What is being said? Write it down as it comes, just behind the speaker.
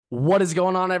What is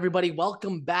going on, everybody?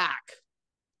 Welcome back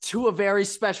to a very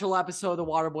special episode of the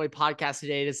Waterboy Podcast.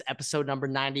 Today it is episode number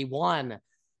 91. And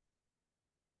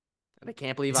I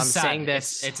can't believe saying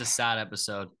this. It's a sad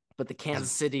episode. But the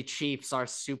Kansas City Chiefs are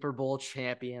Super Bowl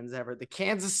champions ever. The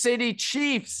Kansas City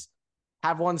Chiefs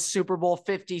have won Super Bowl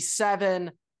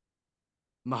 57.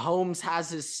 Mahomes has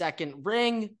his second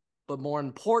ring, but more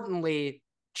importantly,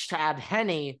 Chad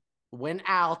Henne went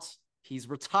out. He's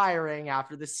retiring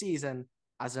after the season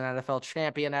as an NFL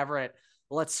champion, Everett.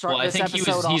 Let's start this episode.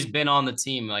 I think he's been on the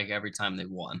team like every time they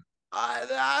won.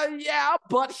 Yeah,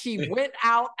 but he went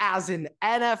out as an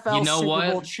NFL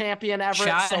Super Bowl champion, Everett.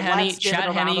 Let's give it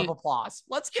a round of applause.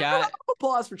 Let's give a round of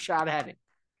applause for Chad Henne.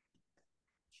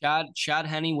 Chad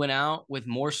Henne went out with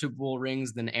more Super Bowl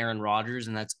rings than Aaron Rodgers,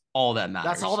 and that's all that matters.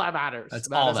 That's all that matters.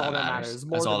 That's all that matters.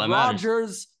 More than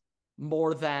Rodgers,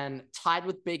 more than tied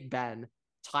with Big Ben,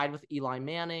 tied with Eli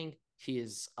Manning. He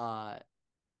is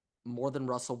more than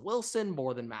Russell Wilson,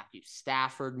 more than Matthew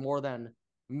Stafford, more than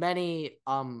many.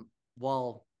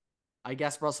 Well, I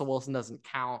guess Russell Wilson doesn't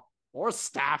count, or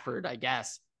Stafford, I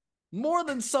guess. More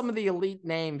than some of the elite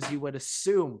names you would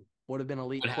assume would have been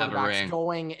elite quarterbacks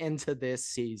going into this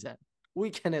season. We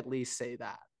can at least say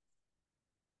that.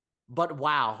 But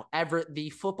wow, Everett, the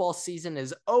football season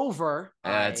is over.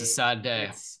 Yeah, it's a sad day.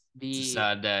 It's a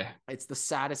sad day. It's the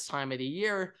saddest time of the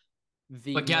year.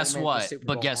 But guess what?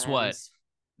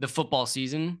 The football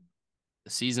season, the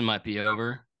season might be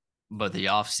over, but the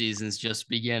off season's just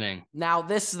beginning. Now,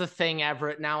 this is the thing,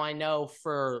 Everett. Now, I know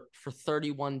for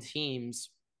 31 teams,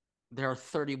 there are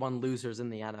 31 losers in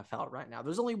the NFL right now.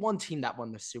 There's only one team that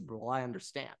won the Super Bowl. I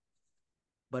understand.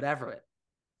 But Everett,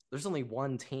 there's only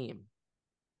one team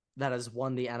that has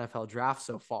won the NFL draft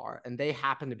so far, and they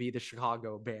happen to be the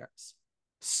Chicago Bears.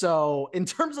 So in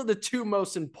terms of the two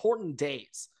most important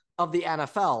days of the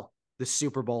NFL, the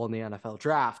Super Bowl and the NFL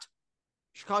draft,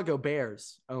 Chicago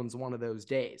Bears owns one of those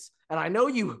days. And I know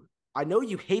you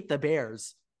hate the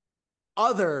Bears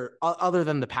other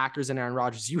than the Packers and Aaron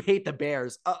Rodgers. You hate the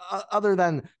Bears other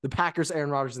than the Packers, Aaron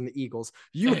Rodgers, and the Eagles.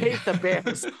 You hate the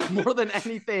Bears more than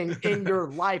anything in your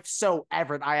life. So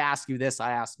Everett, I ask you this.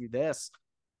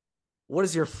 What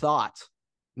is your thought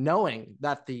knowing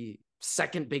that the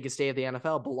second biggest day of the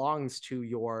NFL belongs to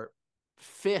your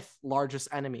fifth largest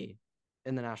enemy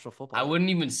in the National Football League? I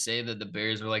wouldn't even say that the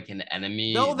Bears are like an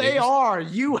enemy. No, they are.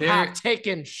 You have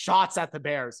taken shots at the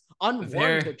Bears,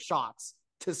 unwarranted shots,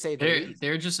 to say the least.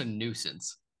 They're just a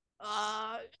nuisance.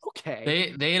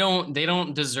 Okay. They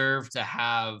don't deserve to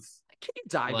have. Can you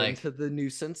dive into the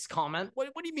nuisance comment?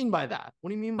 What do you mean by that? What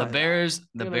do you mean by the Bears?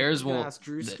 The Bears will ask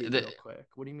Drewski real quick.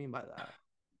 What do you mean by that?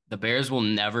 The Bears will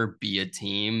never be a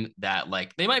team that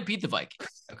they might beat the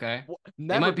Vikings. Okay,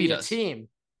 they might beat a team.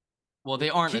 Well,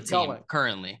 they aren't a team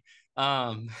currently.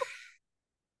 Man,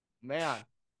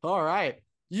 all right.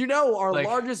 You know, our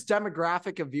largest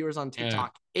demographic of viewers on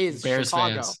TikTok is Bears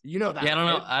Chicago. Fans. You know that. Yeah, I don't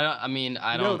know. Right?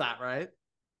 I don't know that, right?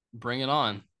 Bring it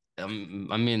on. I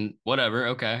mean, whatever.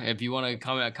 Okay, if you want to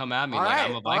come at me,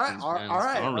 I'm a Vikings fan.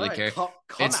 I don't really care.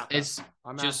 It's just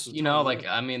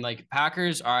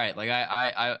Packers. All right,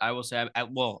 I will say,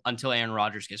 until Aaron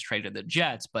Rodgers gets traded to the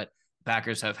Jets, but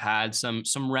Packers have had some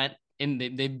rent in.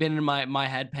 They've been in my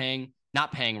head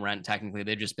not paying rent technically.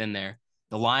 They've just been there.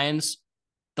 The Lions,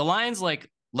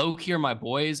 low key are my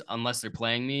boys unless they're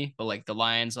playing me. But the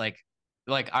Lions, all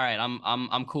right,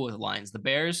 I'm cool with the Lions. The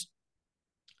Bears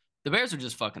are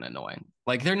just fucking annoying.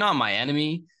 They're not my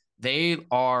enemy. They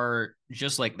are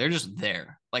just they're just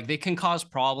there. They can cause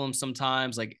problems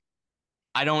sometimes.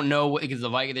 I don't know because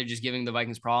they're just giving the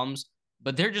Vikings problems,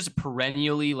 but they're just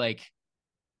perennially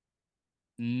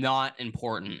not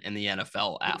important in the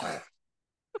NFL at all.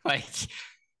 That's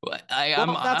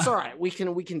all right. We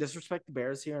can disrespect the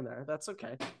Bears here and there. That's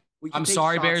okay. I'm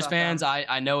sorry, Bears fans.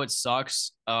 I know it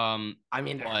sucks.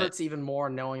 It hurts even more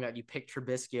knowing that you picked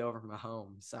Trubisky over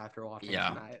Mahomes after watching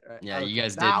tonight. Right? Yeah, you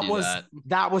guys did that.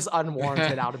 That was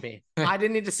unwarranted out of me. I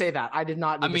didn't need to say that. I did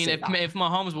not. If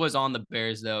Mahomes was on the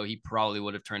Bears, though, he probably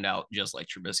would have turned out just like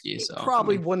Trubisky. He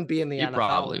probably wouldn't be in the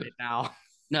NFL right now.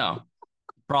 No,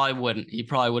 probably wouldn't. He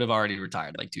probably would have already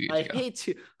retired 2 years ago.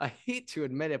 I hate to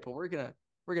admit it, but we're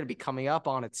gonna be coming up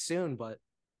on it soon. But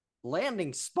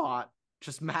landing spot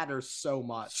just matters so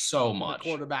much. The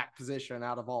quarterback position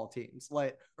out of all teams,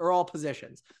 or all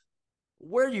positions.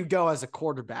 Where you go as a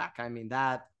quarterback,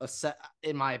 that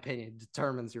in my opinion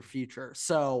determines your future.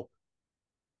 So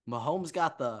Mahomes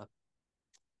got the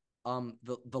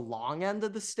long end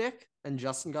of the stick and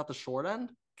Justin got the short end.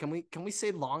 Can we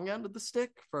say long end of the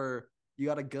stick for you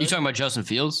got a good? You talking about Justin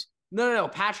Fields? No,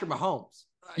 Patrick Mahomes.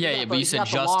 But you said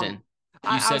Justin.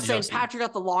 I was saying Patrick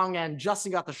got the long end,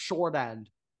 Justin got the short end.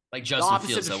 Like Justin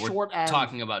Fields, though. We're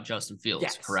talking about Justin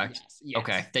Fields, correct? Yes.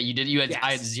 Okay. That you did.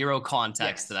 I had zero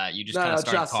context to that. You just kind of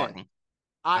started talking.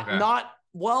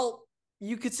 Well,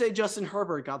 you could say Justin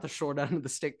Herbert got the short end of the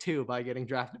stick too by getting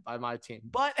drafted by my team.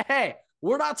 But hey,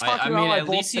 we're not talking about at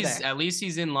least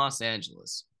he's in Los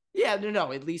Angeles. Yeah,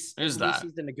 no. At least he's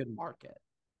in a good market.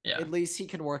 Yeah. At least he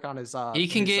can work on his. He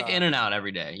can get in and out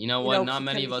every day. You know what? Not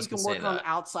many of us can say that. He can work on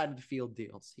outside of the field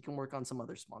deals. He can work on some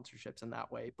other sponsorships in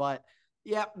that way. But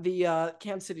yeah, the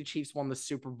Kansas City Chiefs won the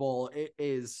Super Bowl. It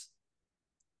is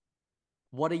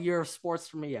what a year of sports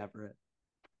for me, Everett.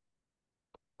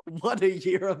 What a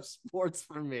year of sports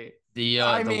for me. The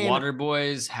Water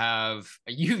Boys have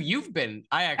you've been.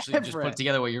 I actually Everett. Just put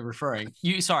together what you're referring.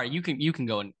 You can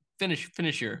go and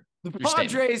finish your. The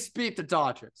Padres beat the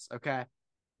Dodgers. Okay.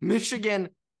 Michigan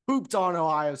pooped on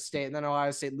Ohio State, and then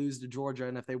Ohio State lose to Georgia.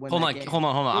 And if they win, hold on.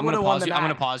 I'm gonna pause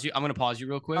you. I'm gonna pause you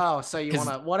real quick. Oh, so you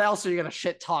wanna? What else are you gonna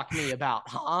shit talk me about,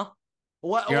 huh?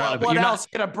 What else?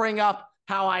 You're gonna bring up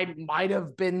how I might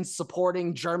have been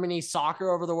supporting Germany soccer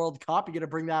over the World Cup? You gonna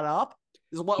bring that up?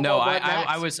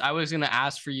 I was gonna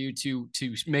ask for you to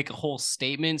make a whole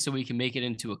statement so we can make it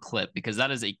into a clip because that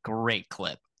is a great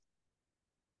clip.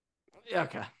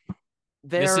 Okay.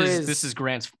 This is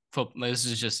Grant's football. This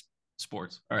is just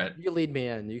sports. All right. You lead me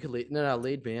in. You can lead. No,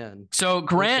 lead me in. So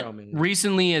Grant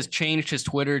recently has changed his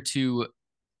Twitter to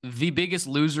the biggest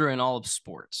loser in all of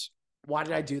sports. Why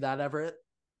did I do that, Everett?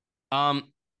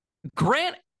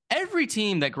 Grant, every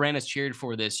team that Grant has cheered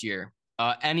for this year,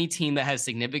 any team that has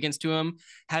significance to him,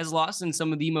 has lost in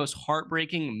some of the most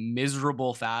heartbreaking,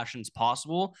 miserable fashions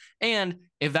possible. And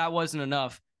if that wasn't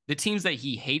enough, the teams that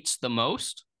he hates the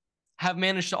most have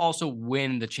managed to also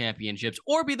win the championships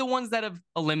or be the ones that have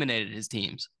eliminated his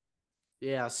teams.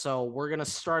 Yeah, so we're going to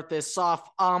start this off.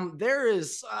 There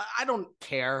is, I don't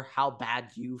care how bad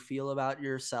you feel about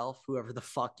yourself, whoever the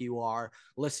fuck you are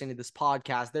listening to this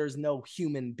podcast. There's no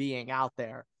human being out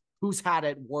there who's had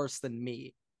it worse than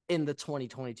me in the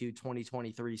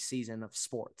 2022-2023 season of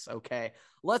sports, okay?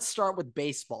 Let's start with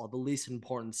baseball, the least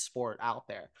important sport out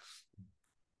there.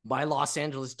 My Los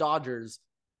Angeles Dodgers,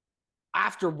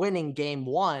 after winning game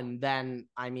one, then,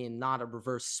 not a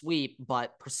reverse sweep,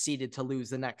 but proceeded to lose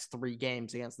the next 3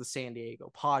 games against the San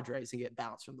Diego Padres and get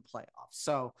bounced from the playoffs.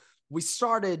 So we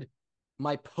started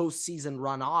my postseason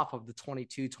run off of the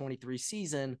 22-23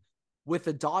 season with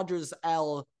the Dodgers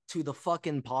L to the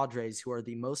fucking Padres, who are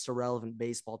the most irrelevant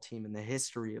baseball team in the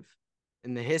history of the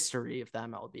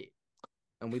MLB.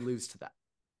 And we lose to that.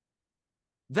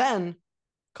 Then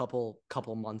couple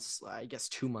months, I guess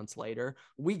 2 months later,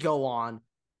 we go on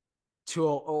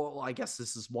to, I guess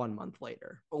this is 1 month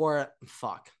later, 1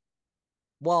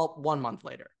 month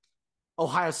later,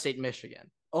 Ohio State, Michigan.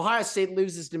 Ohio State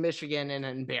loses to Michigan in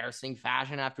an embarrassing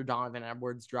fashion after Donovan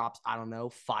Edwards drops,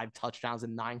 5 touchdowns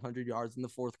and 900 yards in the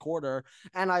fourth quarter.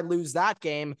 And I lose that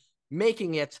game,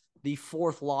 making it the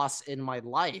 4th loss in my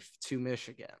life to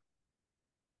Michigan.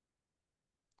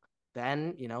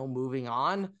 Then, moving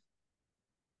on,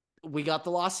 we got the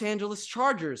Los Angeles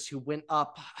Chargers, who went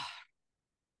up.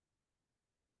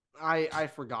 I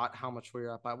forgot how much we were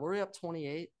up by. Were we up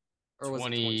 28? Or was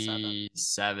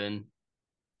 27? It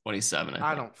 27,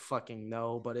 I don't fucking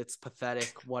know, but it's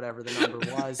pathetic, whatever the number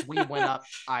was. We went up,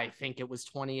 I think it was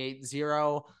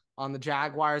 28-0 on the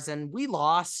Jaguars, and we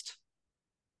lost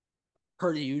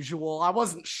per usual. I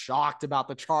wasn't shocked about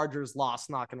the Chargers loss,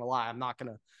 not going to lie. I'm not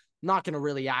going to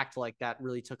really act like that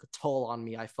really took a toll on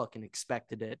me. I fucking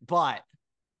expected it. But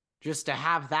just to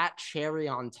have that cherry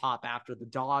on top after the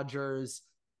Dodgers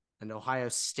and Ohio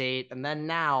State, and then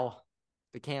now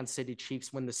the Kansas City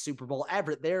Chiefs win the Super Bowl.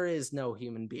 Everett, there is no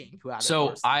human being who had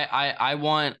so I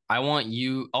want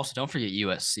you also, don't forget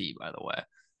USC, by the way.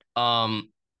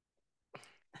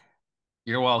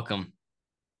 You're welcome.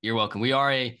 We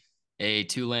are a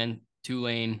two-lane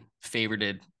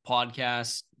favorited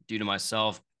podcast due to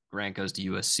myself. Grant goes to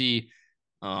USC.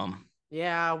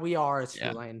 Yeah, we are a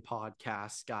two-lane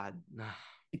podcast. God,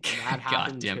 that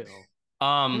happened too.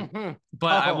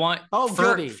 But I want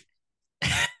goody.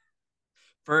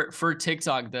 For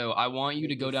TikTok though, I want you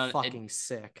to go down fucking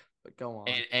sick. But go on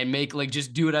and make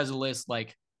just do it as a list.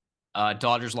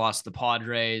 Dodgers lost to the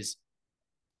Padres.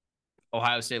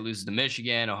 Ohio State loses to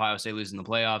Michigan. Ohio State loses in the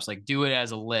playoffs. Do it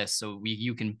as a list so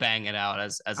you can bang it out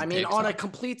as. On a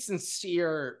complete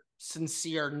sincere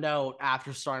note,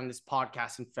 after starting this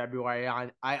podcast in February,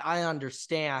 I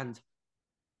understand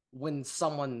when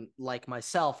someone like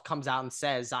myself comes out and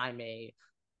says I'm a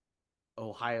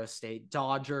Ohio State,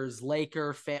 Dodgers,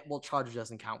 Laker, well, Chargers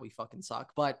doesn't count. We fucking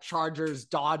suck. But Chargers,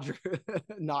 Dodgers,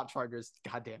 not Chargers.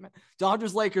 God damn it.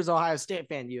 Dodgers, Lakers, Ohio State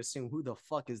fan. You assume who the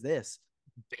fuck is this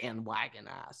bandwagon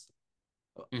ass?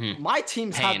 Mm-hmm. My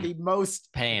team's had the most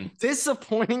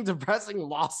disappointing, depressing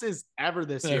losses ever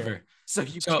this year. So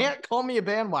you can't call me a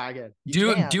bandwagon.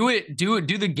 Do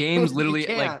the games literally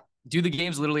like do the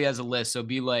games literally as a list. So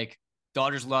be like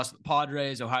Dodgers lost to the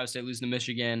Padres, Ohio State losing to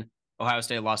Michigan, Ohio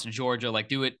State lost to Georgia. Like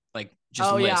do it like just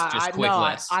quick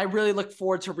list. I really look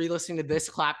forward to re-listening to this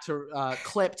clip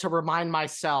to remind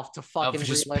myself to fucking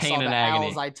just pain and agony.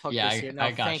 L's I took this year. No,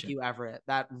 thank you, Everett.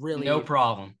 That really no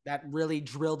problem. That really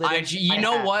drilled it. You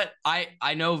know what?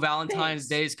 I know Valentine's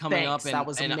Day is coming up, and that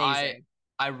was amazing.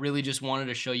 I really just wanted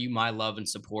to show you my love and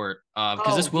support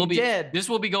because this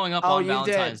will be going up on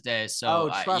Valentine's Day.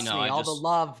 So trust me, all the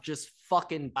love just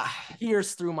fucking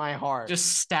pierced through my heart,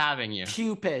 just stabbing you.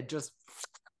 Cupid just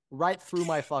right through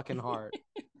my fucking heart.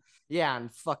 Yeah,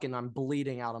 and fucking I'm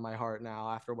bleeding out of my heart now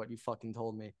after what you fucking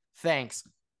told me. Thanks.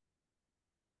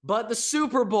 But the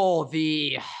Super Bowl,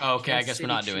 I guess we're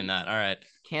not doing that. All right.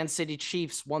 Kansas City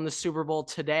Chiefs won the Super Bowl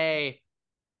today,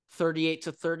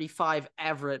 38-35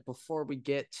 Everett. Before we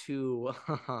get to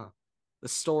the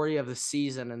story of the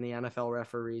season and the NFL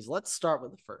referees, let's start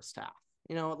with the first half.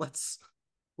 You know, let's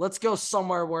go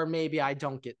somewhere where maybe I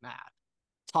don't get mad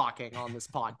talking on this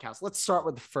podcast. Let's start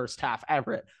with the first half,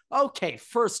 Everett. Okay,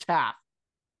 first half.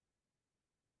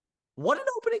 What an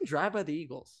opening drive by the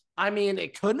Eagles. I mean,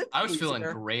 it couldn't have been I was feeling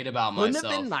great about myself.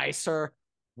 Couldn't have been nicer.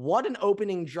 What an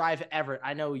opening drive, Everett.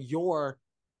 I know your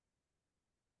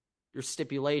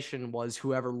stipulation was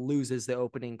whoever loses the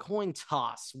opening coin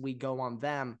toss, we go on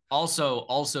them. Also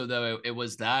though, it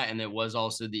was that, and it was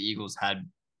also the Eagles had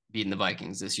beaten the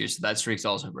Vikings this year, so that streak's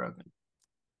also broken.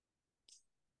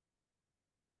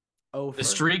 The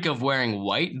streak of wearing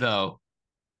white, though,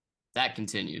 that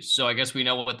continues. So I guess we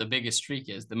know what the biggest streak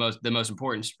is, the most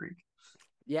important streak.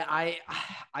 Yeah, I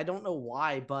don't know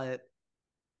why, but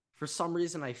for some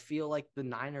reason I feel like the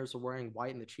Niners are wearing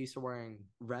white and the Chiefs are wearing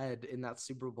red in that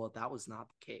Super Bowl. That was not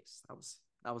the case.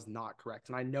 That was not correct.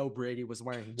 And I know Brady was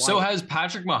wearing white. So has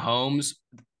Patrick Mahomes,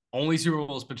 only Super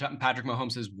Bowls Patrick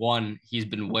Mahomes has won, he's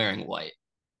been wearing white.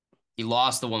 He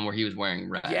lost the one where he was wearing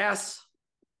red. Yes.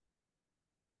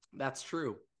 That's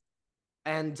true.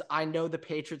 And I know the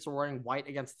Patriots are wearing white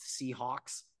against the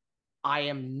Seahawks. I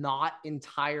am not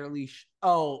entirely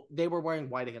they were wearing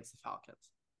white against the Falcons.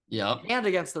 Yep. And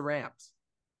against the Rams.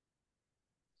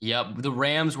 Yep. The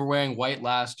Rams were wearing white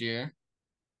last year.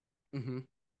 Mm-hmm.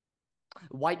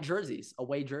 White jerseys,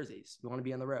 away jerseys. You want to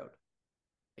be on the road,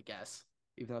 I guess.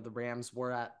 Even though the Rams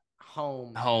were at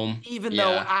home. Even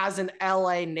though as an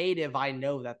LA native, I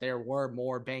know that there were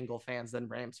more Bengal fans than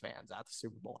Rams fans at the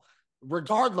Super Bowl.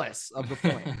 Regardless of the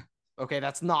point. Okay,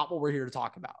 that's not what we're here to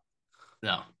talk about.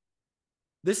 No.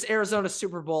 This Arizona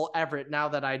Super Bowl, Everett, now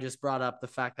that I just brought up the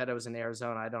fact that it was in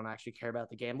Arizona, I don't actually care about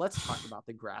the game. Let's talk about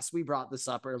the grass. We brought this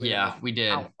up earlier. Yeah, we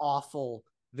did. How awful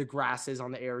the grass is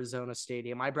on the Arizona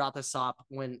Stadium. I brought this up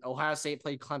when Ohio State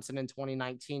played Clemson in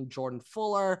 2019. Jordan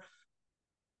Fuller,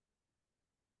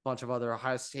 bunch of other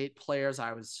Ohio State players.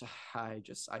 I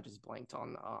just blanked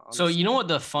on. So you know what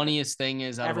the funniest thing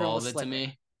is out of all of it to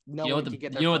me? You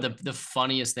know what the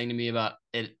funniest thing to me about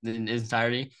it in its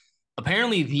entirety?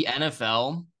 Apparently, the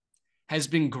NFL has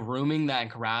been grooming that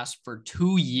grass for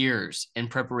 2 years in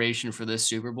preparation for this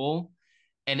Super Bowl.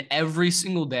 And every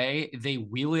single day, they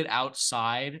wheel it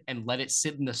outside and let it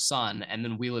sit in the sun and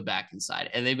then wheel it back inside.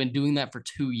 And they've been doing that for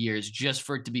 2 years just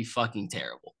for it to be fucking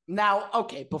terrible. Now,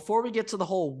 okay, before we get to the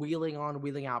whole wheeling on,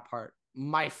 wheeling out part,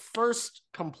 my first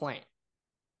complaint.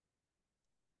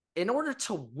 In order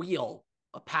to wheel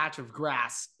a patch of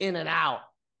grass in and out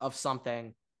of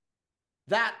something,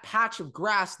 that patch of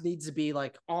grass needs to be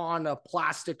like on a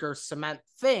plastic or cement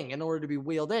thing in order to be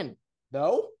wheeled in.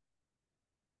 No?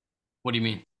 What do you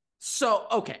mean? So,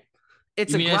 okay.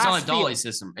 It's on a dolly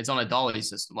system. It's on a dolly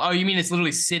system. Oh, you mean it's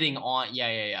literally sitting on?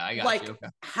 Yeah. I got you. Okay.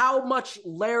 How much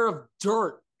layer of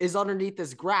dirt is underneath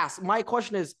this grass? My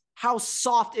question is, how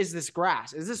soft is this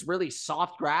grass? Is this really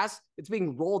soft grass? It's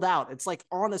being rolled out. It's like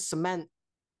on a cement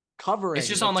covering. It's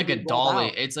just on like a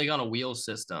dolly. It's like on a wheel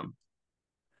system.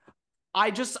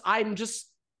 I'm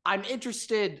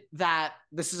interested that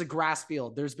this is a grass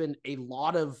field. There's been a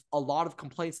lot of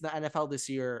complaints in the NFL this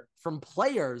year from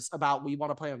players about we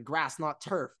want to play on grass, not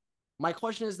turf. My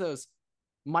question is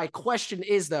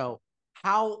though,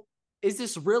 how is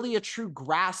this really a true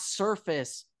grass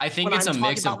surface? I think it's a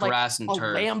mix of grass and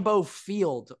turf. A Lambeau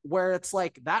field where it's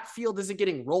like that field isn't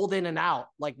getting rolled in and out.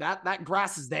 Like that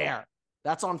grass is there.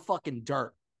 That's on fucking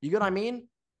dirt. You get what I mean?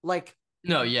 Like,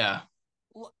 no, yeah.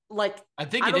 Like, I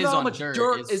think I don't know how much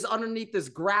dirt is underneath this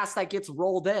grass that gets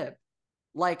rolled in.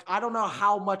 Like, I don't know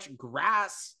how much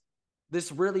grass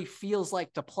this really feels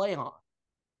like to play on.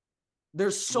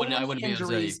 There's so many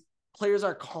injuries. Players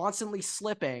are constantly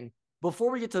slipping.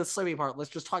 Before we get to the slipping part, let's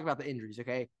just talk about the injuries,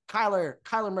 okay? Kyler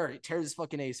Murray tears his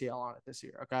fucking ACL on it this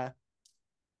year, okay?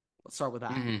 Let's start with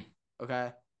that,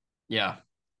 okay? Yeah.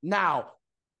 Now,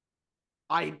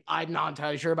 I'm not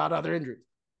entirely sure about other injuries,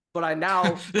 but I now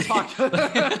talk.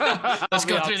 Let's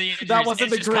go through the injuries. That wasn't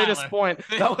the greatest point.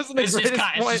 That wasn't the greatest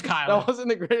point. That wasn't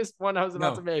the greatest point I was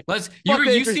about to make. Let's go to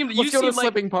the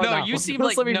slipping part now. You seem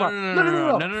like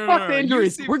no. Fuck the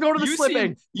injuries. We're going to the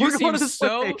slipping. We're going to the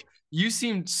slipping. You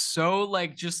seemed so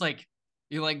like you're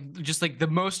just like the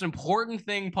most important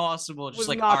thing possible. Just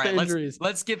like, all right,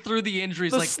 let's get through the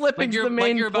injuries. The slipping's the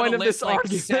main point of this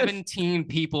argument. 17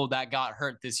 people that got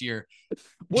hurt this year.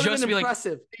 Would have been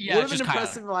impressive. Would have been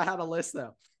impressive if I had a list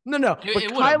though. No. But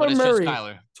Kyler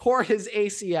Murray tore his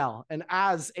ACL, and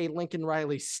as a Lincoln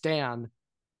Riley stan,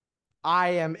 I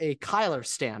am a Kyler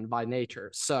stan by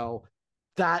nature. So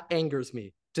that angers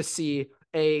me to see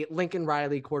a Lincoln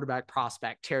Riley quarterback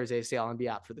prospect tear his ACL and be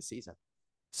out for the season.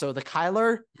 So the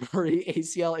Kyler Murray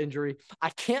ACL injury,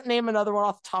 I can't name another one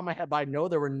off the top of my head, but I know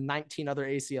there were 19 other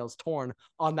ACLs torn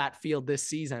on that field this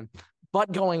season.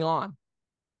 But going on,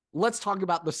 let's talk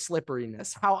about the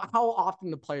slipperiness. How often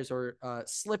the players are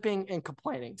slipping and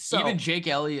complaining. So even Jake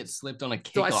Elliott slipped on a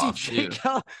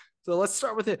kickoff. So let's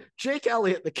start with it. Jake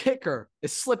Elliott, the kicker,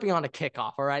 is slipping on a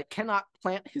kickoff, all right? Cannot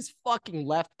plant his fucking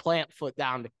left plant foot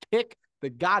down to kick the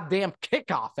goddamn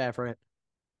kickoff, Everett.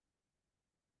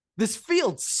 This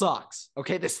field sucks,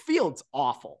 okay? This field's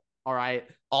awful, all right?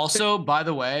 Also, by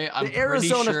the way, the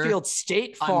Arizona field,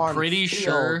 State Farm. I'm pretty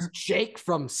sure Jake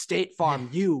from State Farm,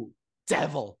 you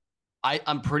devil.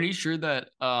 I'm pretty sure that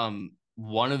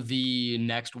one of the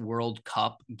next World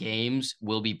Cup games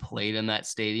will be played in that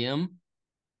stadium.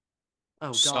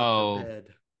 Oh, God forbid.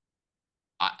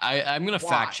 I'm going to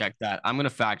fact check that.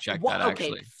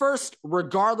 Actually. First,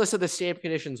 regardless of the stadium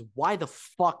conditions, why the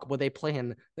fuck would they play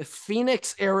in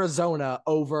Phoenix, Arizona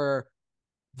over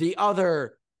the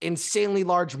other insanely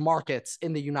large markets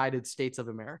in the United States of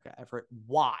America, Everett?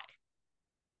 Why?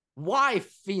 Why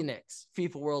Phoenix?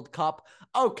 FIFA World Cup.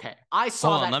 Okay, I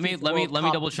saw that. Let me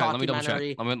double check.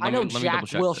 I know Jack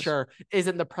Wilshere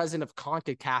isn't the president of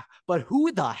CONCACAF, but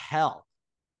who the hell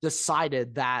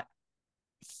decided that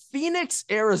Phoenix,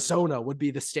 Arizona would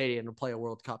be the stadium to play a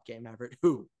World Cup game, Everett?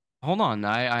 Who? Hold on,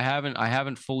 I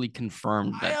haven't fully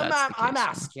confirmed that. That's the case. I'm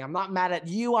asking. I'm not mad at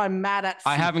you. I'm mad at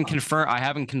FIFA. I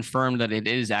haven't confirmed that it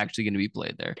is actually going to be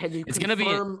played there. Can you it's going to be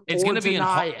It's going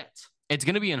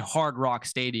to be in Hard Rock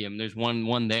Stadium. There's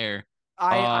one there.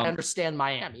 I understand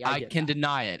Miami. I can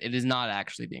deny it. It is not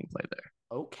actually being played there.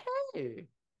 Okay.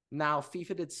 Now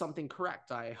FIFA did something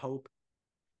correct, I hope.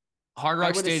 Hard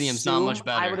Rock Stadium's not much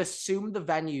better. I would assume the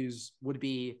venues would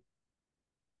be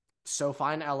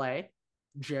SoFi in LA,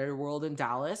 Jerry World in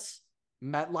Dallas,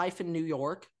 MetLife in New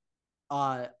York.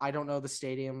 I don't know the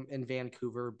stadium in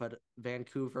Vancouver, but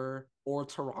Vancouver or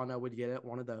Toronto would get it,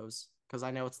 one of those, because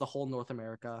I know it's the whole North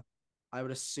America. I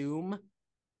would assume,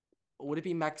 would it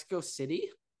be Mexico City?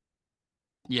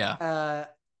 Yeah.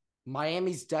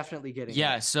 Miami's definitely getting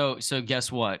it. So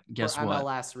guess what? For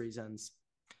MLS reasons.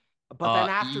 But then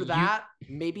after that,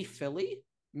 maybe Philly.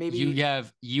 Maybe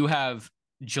you have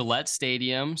Gillette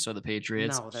Stadium, so the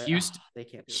Patriots. No, they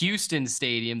can't do Houston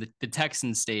Stadium, the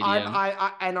Texans Stadium.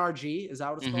 NRG, is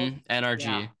that what it's called? NRG.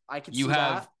 Yeah, I can see that. You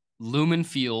have Lumen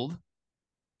Field,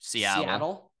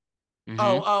 Seattle. Mm-hmm.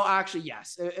 Oh, actually,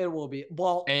 yes, it will be.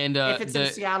 Well, and if it's in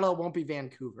Seattle, it won't be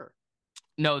Vancouver.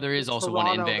 No, there is also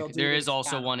one in Vancouver. There is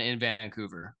also one in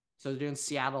Vancouver. So they're doing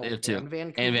Seattle and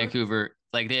Vancouver. And Vancouver.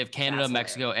 Like they have Canada,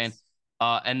 Mexico,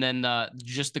 and then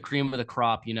just the cream of the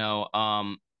crop,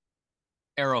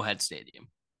 Arrowhead Stadium.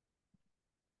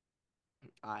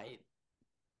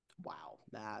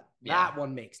 That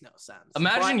one makes no sense.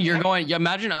 Imagine.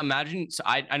 So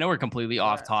I know we're completely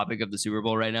off topic of the Super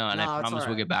Bowl right now, and I promise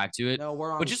we'll get back to it. No,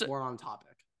 we're on topic.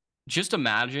 Just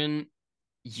imagine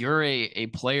you're a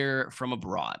player from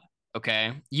abroad.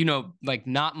 Okay, like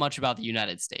not much about the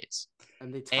United States.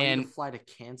 And they tell you to fly to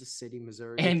Kansas City,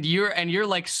 Missouri. And you're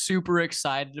like super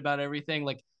excited about everything.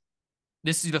 Like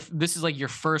this is like your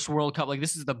first World Cup. Like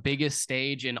this is the biggest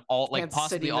stage in all, like Kansas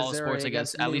possibly City, all Missouri, sports, I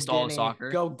guess, at least all of soccer.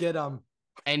 Go get them.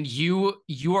 And you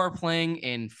are playing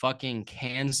in fucking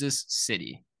Kansas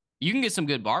City. You can get some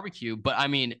good barbecue, but I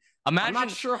mean, imagine. I'm not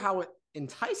sure how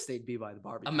enticed they'd be by the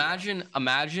barbecue.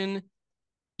 Imagine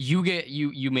you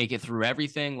make it through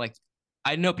everything. Like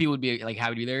I know people would be like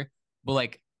happy to be there, but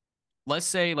like let's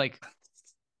say like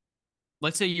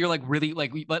let's say you're like really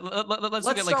like let's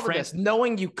look at like France.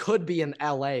 Knowing you could be in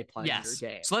LA playing your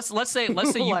game. So let's say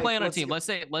you play on a team. Let's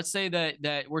say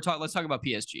that we're talking. Let's talk about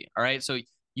PSG. All right. So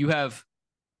you have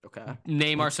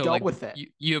Neymar. So like with it.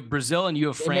 You have Brazil and you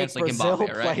have France. Like Brazil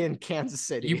Mbappe, right? Play in Kansas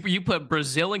City. You put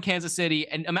Brazil in Kansas City,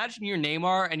 and imagine you're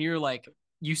Neymar and you're like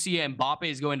you see Mbappe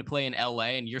is going to play in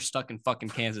LA and you're stuck in fucking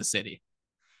Kansas City.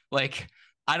 Like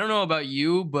I don't know about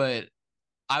you, but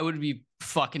I would be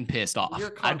fucking pissed off.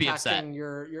 I'd be upset.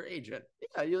 Your agent.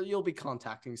 Yeah, you'll be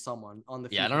contacting someone on the.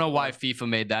 Yeah, FIFA I don't know why FIFA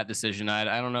made that decision.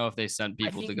 I don't know if they sent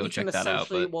people to go check that out.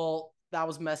 But well, that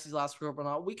was Messi's last group or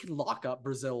not. We can lock up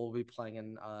Brazil. Will be playing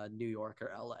in New York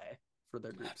or LA for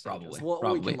their group.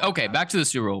 Probably. Okay, back to the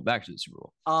Super Bowl.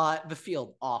 The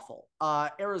field awful.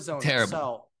 Arizona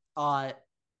terrible. So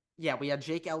yeah, we had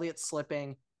Jake Elliott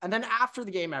slipping, and then after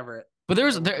the game, Everett. But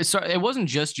it wasn't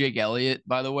just Jake Elliott,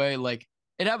 by the way. Like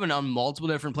it happened on multiple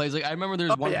different plays. Like I remember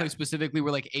there's one play specifically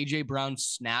where like AJ Brown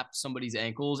snapped somebody's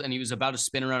ankles and he was about to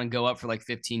spin around and go up for like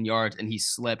 15 yards and he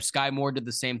slipped. Sky Moore did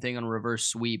the same thing on a reverse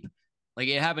sweep. Like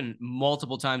it happened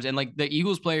multiple times. And like the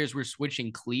Eagles players were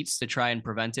switching cleats to try and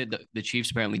prevent it. The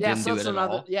Chiefs apparently didn't do it at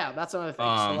all. Yeah, that's another thing.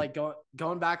 So like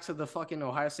going back to the fucking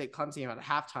Ohio State Clemson game at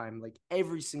halftime, like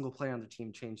every single player on the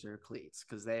team changed their cleats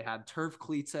because they had turf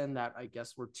cleats in that I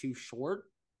guess were too short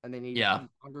and they needed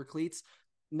longer cleats.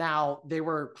 Now, they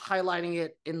were highlighting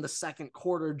it in the second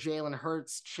quarter. Jalen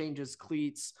Hurts changes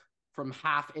cleats from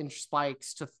half-inch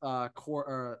spikes to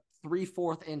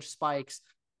 3/4 inch spikes.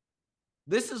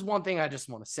 This is one thing I just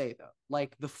want to say, though.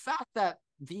 Like, the fact that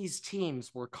these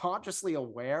teams were consciously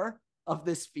aware of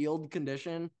this field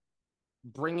condition,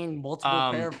 bringing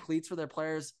multiple pair of cleats for their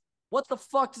players, what the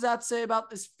fuck does that say about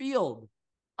this field?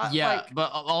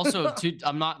 But also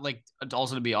I'm not like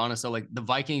also to be honest though, like the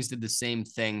Vikings did the same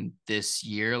thing this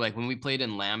year. Like when we played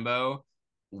in Lambeau,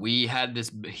 we had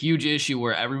this huge issue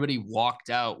where everybody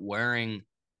walked out wearing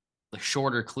the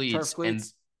shorter cleats and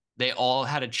they all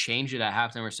had to change it at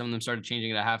halftime, or some of them started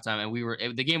changing it at halftime,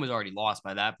 and the game was already lost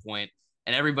by that point.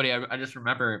 And everybody, I just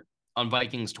remember on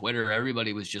Vikings Twitter,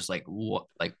 everybody was just like, what?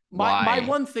 Like, why? My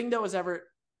one thing though is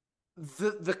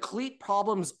the cleat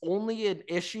problem's only an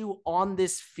issue on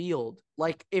this field.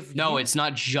 Like it's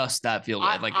not just that field.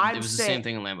 It was the same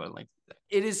thing in Lambeau. Like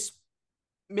it is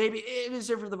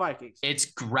for the Vikings. It's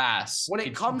grass. When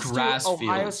it comes to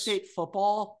Ohio State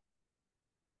football,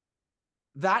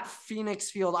 that Phoenix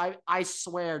field, I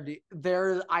swear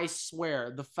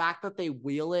the fact that they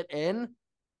wheel it in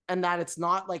and that it's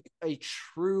not like a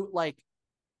true like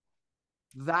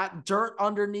that dirt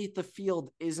underneath the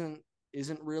field isn't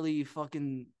really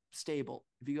fucking stable,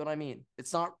 if you know what I mean.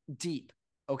 It's not deep,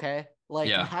 okay? Like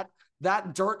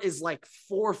that dirt is like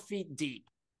 4 feet deep.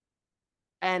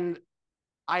 And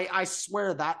I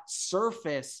swear that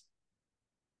surface,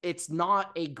 it's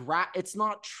not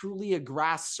truly a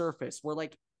grass surface where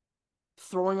like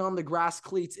throwing on the grass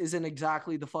cleats isn't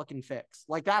exactly the fucking fix.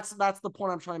 Like that's the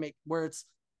point I'm trying to make, where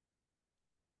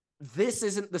this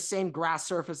isn't the same grass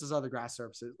surface as other grass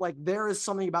surfaces. Like there is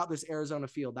something about this Arizona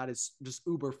field that is just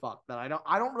uber fucked that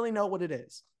I don't really know what it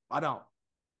is. I don't.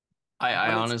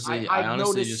 I honestly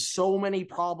noticed so many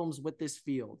problems with this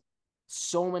field.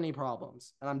 So many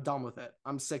problems. And I'm done with it.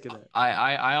 I'm sick of it.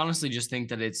 I honestly just think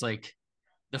that it's like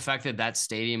the fact that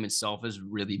stadium itself is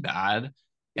really bad.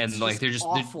 And like they're just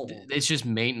awful. It's just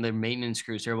their maintenance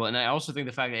crew is terrible. And I also think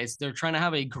the fact that they're trying to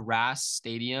have a grass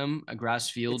stadium, a grass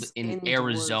field in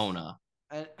Arizona,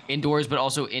 indoors, but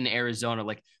also in Arizona.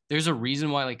 Like there's a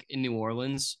reason why, like in New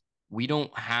Orleans, we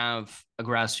don't have a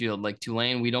grass field. Like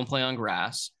Tulane, we don't play on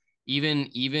grass.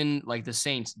 Even like the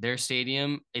Saints, their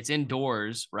stadium, it's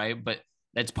indoors, right? But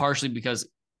that's partially because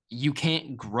you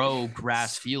can't grow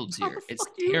grass fields here. It's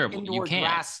terrible. You can't.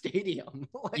 Grass stadium.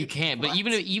 Like, you can't. But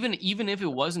even if it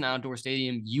was an outdoor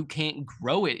stadium, you can't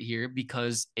grow it here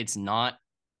because it's not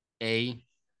a.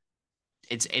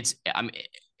 It's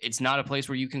not a place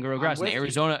where you can grow grass. In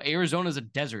Arizona's a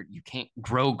desert. You can't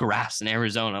grow grass in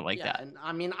Arizona like that. And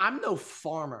I mean, I'm no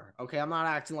farmer. Okay, I'm not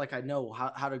acting like I know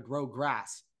how to grow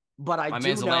grass. But I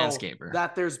do know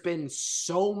that there's been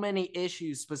so many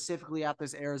issues specifically at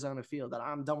this Arizona field that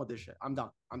I'm done with this shit. I'm done.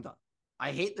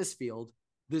 I hate this field.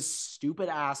 This stupid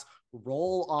ass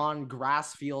roll on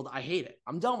grass field. I hate it.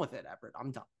 I'm done with it, Everett.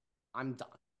 I'm done.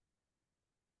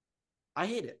 I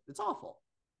hate it. It's awful.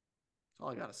 That's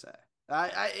all I gotta say.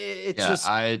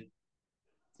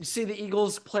 You see the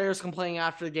Eagles players complaining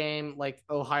after the game, like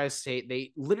Ohio State,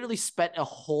 they literally spent a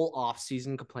whole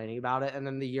offseason complaining about it. And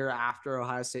then the year after,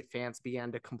 Ohio State fans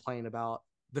began to complain about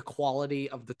the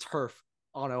quality of the turf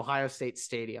on Ohio State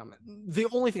Stadium. The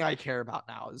only thing I care about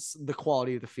now is the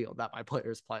quality of the field that my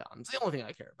players play on. It's the only thing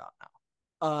I care about now.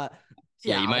 Yeah,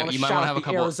 you might want to have a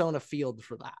couple Arizona field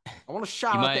for that. I want to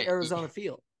shout out the Arizona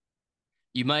field.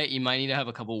 You might need to have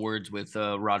a couple words with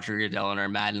Roger Goodell in our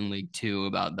Madden League too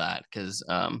about that, because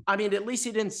I mean, at least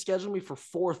he didn't schedule me for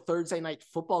 4 Thursday night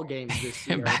football games this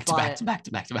year. back to back.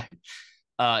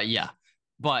 Yeah,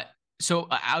 but so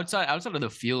outside of the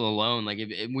field alone, like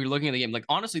if we're looking at the game, like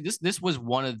honestly, this was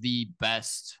one of the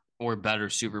best or better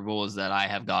Super Bowls that I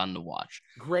have gotten to watch.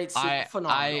 Great,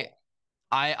 phenomenal.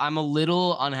 I'm a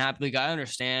little unhappy. Like, I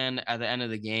understand at the end of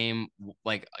the game,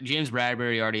 like James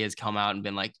Bradbury already has come out and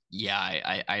been like,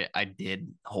 yeah, I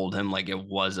did hold him. Like, it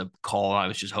was a call. I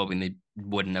was just hoping they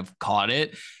wouldn't have caught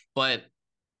it. But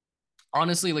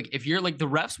honestly, like if you're like, the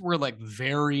refs were like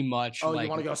very much. Oh, you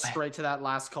want to go straight to that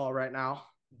last call right now?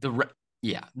 The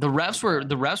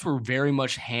refs were very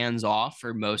much hands off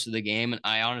for most of the game, and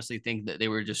I honestly think that they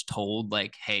were just told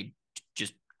like, hey,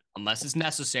 just unless it's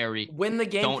necessary, win the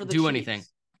game. Don't do anything.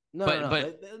 No.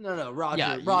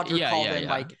 Roger called in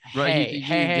like,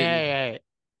 hey,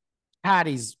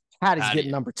 Patty's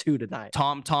getting number 2 tonight.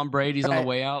 Tom Brady's on the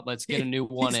way out. Let's get a new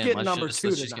one in. Getting number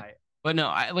 2 tonight. But no,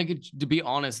 I like it, to be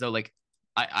honest though. Like,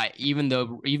 I even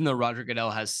though Roger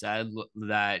Goodell has said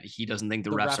that he doesn't think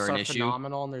the refs are an issue,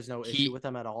 phenomenal, and there's no issue with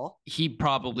them at all. He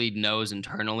probably knows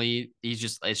internally. It's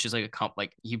just like a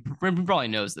like he probably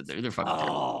knows that they're fucking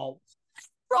terrible.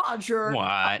 Roger.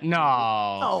 What?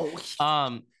 No.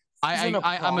 I'm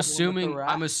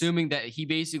assuming that he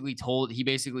basically told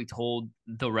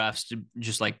the refs to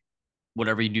just like,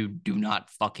 whatever you do not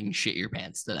fucking shit your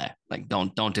pants today. Like,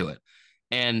 don't do it.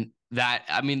 And that,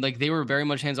 I mean, like they were very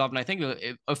much hands off, and I think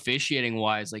officiating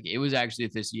wise, like it was actually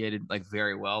officiated like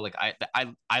very well. Like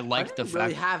I liked the fact. I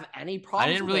didn't really have any problems.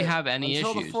 I didn't really have any issues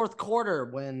until the fourth quarter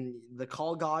when the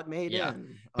call got made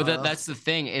in. But that's the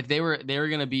thing. If they were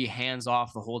gonna be hands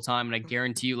off the whole time, and I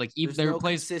guarantee you, like even there were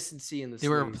plays consistency in the.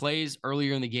 There were plays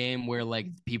earlier in the game where like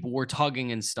people were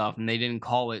tugging and stuff, and they didn't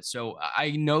call it. So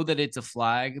I know that it's a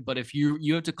flag, but if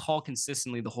you have to call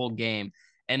consistently the whole game.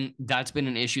 And that's been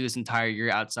an issue this entire year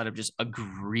outside of just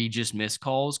egregious missed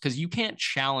calls, because you can't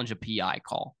challenge a PI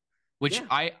call, which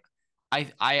I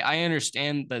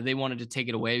understand that they wanted to take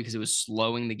it away because it was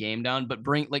slowing the game down, but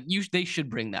they should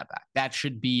bring that back. That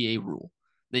should be a rule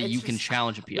that you can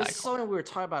challenge a PI call. This is something we were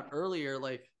talking about earlier.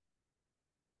 Like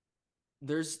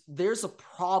there's a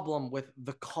problem with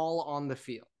the call on the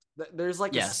field. There's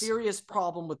like a serious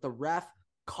problem with the ref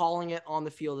calling it on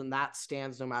the field, and that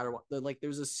stands no matter what. Like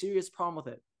there's a serious problem with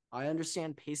it. I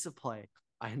understand pace of play.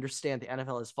 I understand the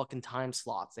NFL has fucking time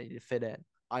slots they need to fit in.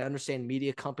 I understand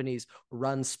media companies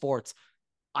run sports.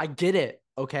 I get it,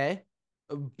 okay?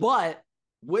 But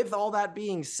with all that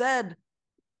being said,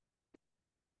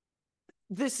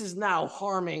 this is now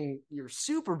harming your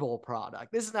Super Bowl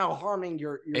product. This is now harming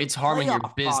your it's harming your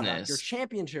business, product, your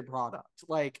championship product.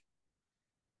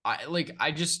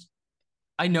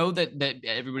 I know that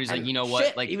everybody's like, you know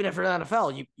what? Like, even if you're the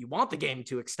NFL, you want the game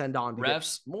to extend on to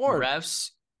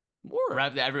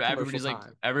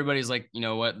everybody's like, you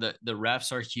know what? The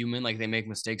refs are human, like they make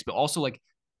mistakes, but also like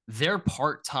they're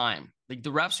part-time. Like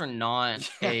the refs are not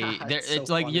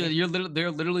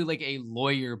they're literally like a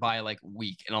lawyer by like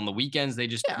week, and on the weekends they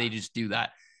just do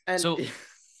that. And so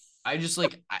I just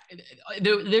like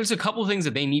there's a couple of things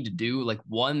that they need to do. Like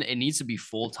one, it needs to be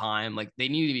full-time. Like they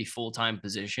need to be full-time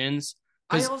positions.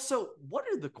 What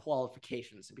are the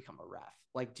qualifications to become a ref?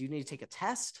 Like, do you need to take a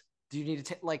test? Do you need to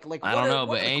take like? I don't know,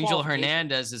 but Angel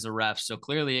Hernandez is a ref, so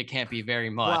clearly it can't be very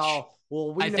much.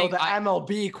 Well, we know the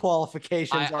MLB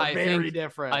qualifications are very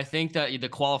different. I think that the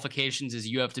qualifications is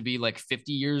you have to be like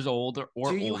 50 years old or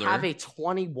older. Do you have a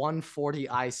 2140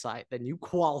 eyesight? Then you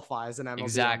qualify as an MLB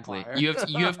exactly. umpire. You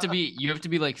have to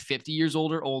be like 50 years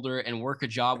old or older and work a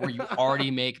job where you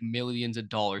already make millions of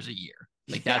dollars a year.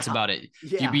 Like that's about it.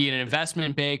 Yeah. You be an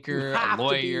investment banker, a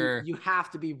lawyer. You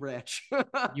have to be rich.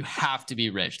 You have to be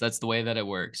rich. That's the way that it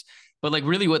works. But like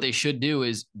really what they should do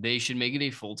is they should make it a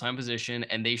full-time position,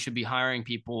 and they should be hiring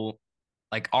people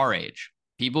like our age,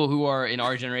 people who are in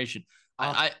our generation.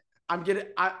 I'll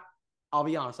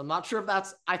be honest. I'm not sure if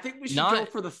that's. I think we should go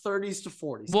for the 30s to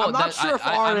 40s. Well, I'm not sure if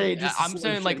our age is. I'm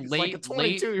saying like late, like a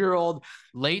 22-year-old,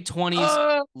 late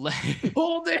 20s,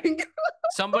 holding.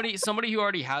 somebody who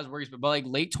already has works, but like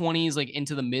late 20s, like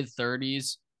into the mid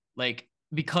 30s, like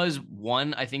because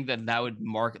one, I think that would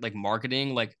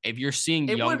marketing. Like if you're seeing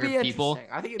younger people,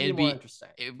 I think it'd be more interesting.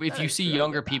 If you see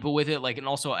younger people with it, like, and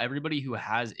also everybody who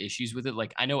has issues with it,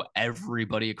 like I know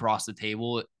everybody across the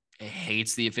table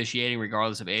hates the officiating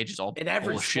regardless of age. It's all in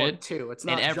every bullshit sport too. It's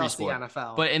not just the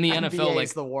NFL. But in the NFL,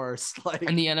 like the worst. Like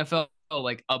in the NFL,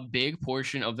 like a big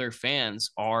portion of their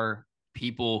fans are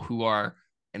people who are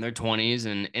in their 20s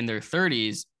and in their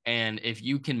 30s. And if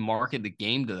you can market the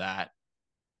game to that,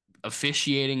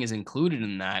 officiating is included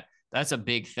in that. That's a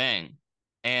big thing.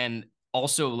 And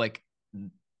also, like,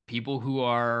 people who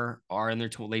are in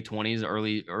their late 20s,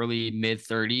 early mid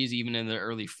 30s, even in their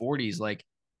early 40s, like,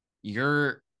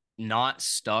 you're not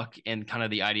stuck in kind of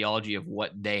the ideology of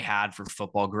what they had for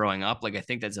football growing up. Like, I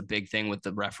think that's a big thing with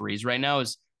the referees right now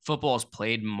is football is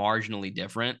played marginally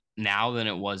different now than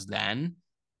it was then.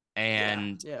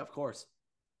 And yeah, of course.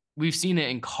 We've seen it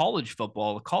in college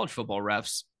football. The college football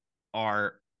refs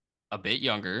are a bit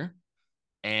younger,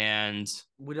 and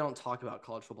we don't talk about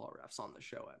college football refs on the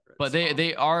show ever. But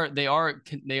they are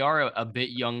a bit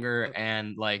younger, okay.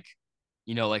 And like,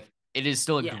 you know, like, it is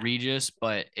still egregious,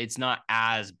 but it's not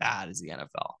as bad as the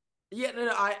NFL. Yeah,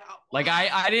 no,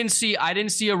 I didn't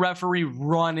see a referee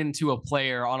run into a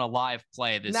player on a live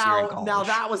play this year in college. Now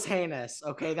that was heinous.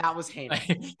 Okay, that was heinous.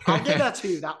 I'll give that to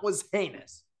you. That was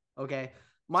heinous. Okay.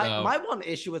 My one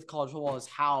issue with college football is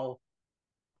how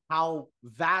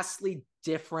vastly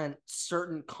different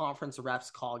certain conference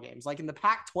refs call games. Like in the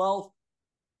Pac-12,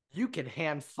 you can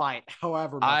hand fight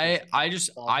however much. I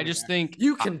just think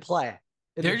you can play.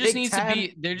 There just needs to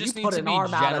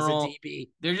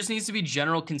be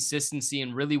general consistency,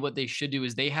 and really what they should do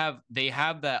is they have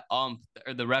that or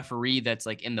the referee that's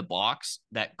like in the box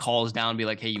that calls down and be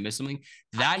like, hey, you missed something.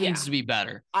 That needs to be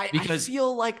better. Because I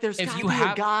feel like there's got to be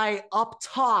a guy up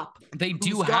top. They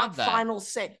do have that final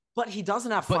say, but he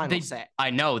doesn't have final say. I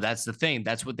know, that's the thing.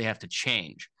 That's what they have to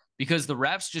change, because the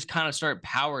refs just kind of start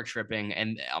power tripping,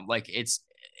 and like it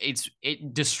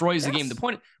destroys the game. The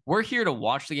point, we're here to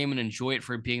watch the game and enjoy it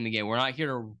for being the game. We're not here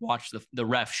to watch the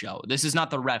ref show. This is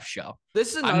not the ref show.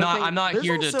 This is I'm not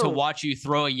here to watch you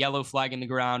throw a yellow flag in the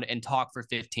ground and talk for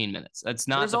 15 minutes. That's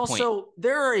not the point.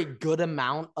 There are a good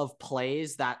amount of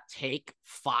plays that take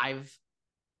 5,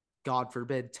 God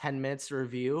forbid, 10 minutes to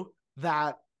review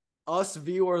that us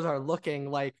viewers are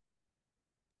looking like,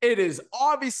 it is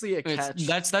obviously a catch.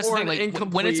 That's the thing. Like,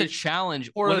 when it's a challenge,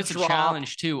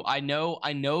 too. I know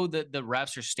that the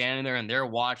refs are standing there and they're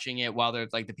watching it while they're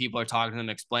like, the people are talking to them,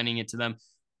 explaining it to them.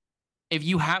 If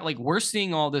you have, like, we're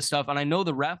seeing all this stuff, and I know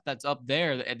the ref that's up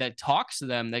there that talks to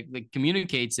them, that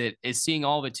communicates it, is seeing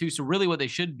all of it too. So really, what they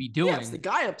should be doing, the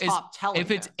guy up top telling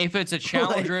if it's a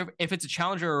challenger, if it's a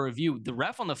challenger or a review, the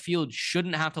ref on the field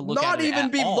shouldn't have to look at it. Not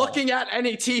even be looking at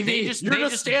any TV. You're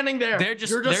just standing there. They're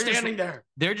just standing there.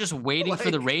 They're just waiting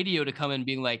for the radio to come in,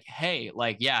 being like, hey,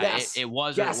 like, it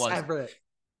was or it wasn't. Everett.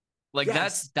 Like,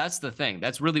 that's the thing.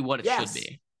 That's really what it should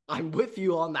be. I'm with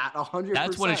you on that 100%.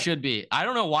 That's what it should be. I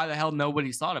don't know why the hell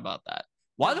nobody's thought about that.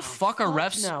 Why the fuck are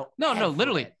refs? No,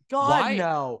 literally. God,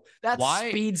 no. That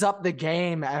speeds up the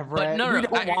game, Everett.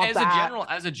 But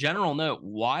as a general note,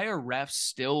 why are refs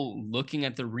still looking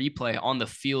at the replay on the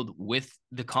field with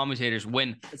the commentators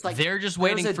when it's like they're just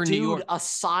waiting for New York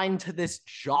assigned to this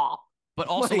job? But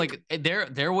also, like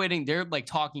they're waiting. They're like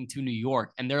talking to New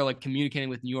York, and they're like communicating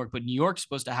with New York. But New York is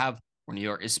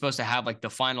supposed to have like the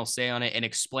final say on it and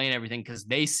explain everything, because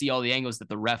they see all the angles that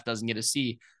the ref doesn't get to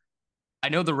see. I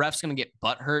know the ref's going to get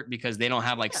butthurt because they don't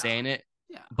have say in it.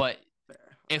 Yeah. But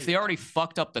if they already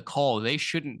fucked up the call, they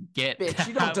shouldn't get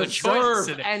you don't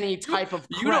deserve any type of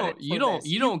credit. You don't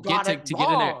get to get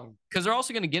in there, because they're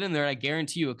also going to get in there. And I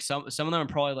guarantee you, some of them are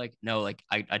probably like, no, like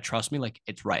I trust me, like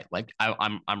it's right, like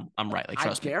I'm right, like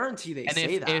trust me. I guarantee they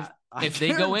say that. If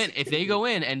they go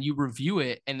in and you review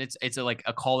it and it's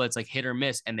a call that's like hit or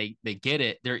miss and they get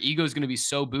it, their ego is going to be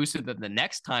so boosted that the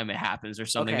next time it happens or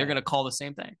something, they're going to call the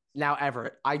same thing. Now,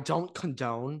 Everett, I don't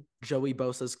condone Joey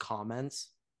Bosa's comments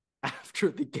after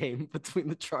the game between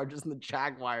the Chargers and the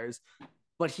Jaguars,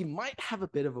 but he might have a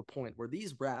bit of a point where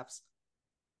these refs,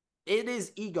 it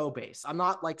is ego based. I'm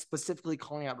not like specifically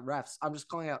calling out refs. I'm just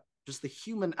calling out just the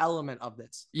human element of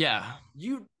this. Yeah.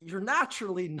 You're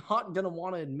naturally not going to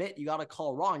want to admit you got a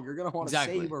call wrong. You're going to want to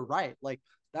say you were right. Like,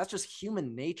 that's just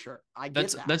human nature. I get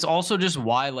that. That's also just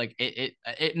why, like, it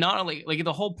not only, like,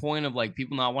 the whole point of like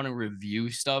people not wanting to review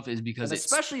stuff is because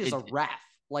especially as a ref,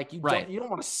 like, you don't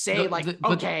want to say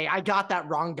okay, I got that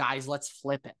wrong, guys. Let's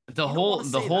flip it. The whole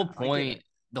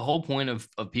point of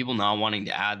people not wanting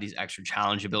to add these extra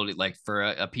challenge ability, like for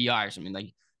a PI or something,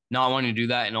 like not wanting to do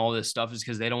that and all this stuff, is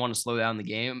because they don't want to slow down the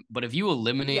game. But if you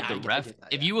eliminate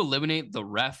you eliminate the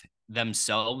ref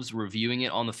themselves reviewing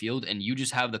it on the field, and you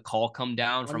just have the call come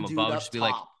down from above, just be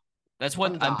like, that's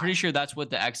what I'm pretty sure that's what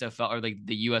the XFL or like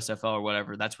the USFL or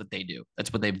whatever, that's what they do.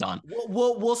 That's what they've done.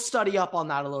 We'll study up on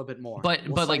that a little bit more. But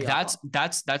like that's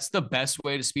the best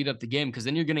way to speed up the game, because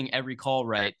then you're getting every call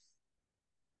right.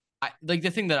 Like, the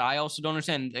thing that I also don't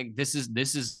understand, like, this is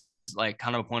like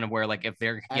kind of a point of where like if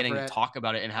they're getting to talk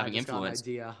about it and having influence. Got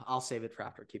an idea. I'll save it for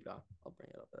after. Keep going. I'll bring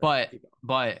it up.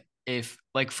 But if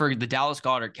like for the Dallas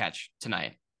Goedert catch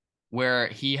tonight, where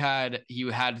he had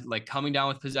like coming down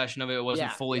with possession of it,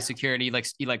 wasn't fully secured. He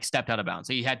stepped out of bounds.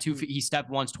 So he had he stepped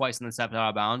once, twice, and then stepped out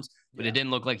of bounds, but it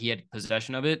didn't look like he had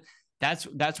possession of it.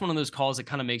 That's one of those calls that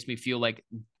kind of makes me feel like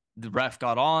the ref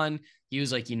got on. He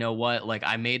was like, you know what? Like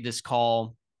I made this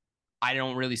call. I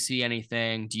don't really see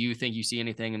anything. Do you think you see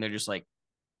anything? And they're just like,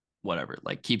 whatever,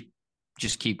 like keep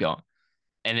going.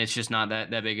 And it's just not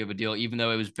that big of a deal, even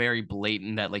though it was very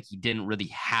blatant that like he didn't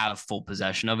really have full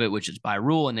possession of it, which is by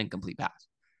rule an incomplete pass.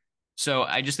 So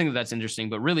I just think that's interesting,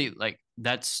 but really like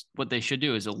that's what they should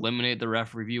do is eliminate the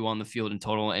ref review on the field in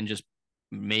total and just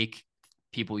make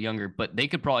people younger. But they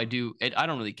could probably do it. I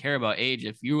don't really care about age.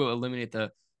 If you eliminate the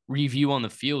review on the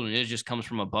field and it just comes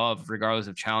from above, regardless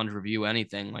of challenge review,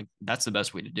 anything, like that's the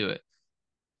best way to do it.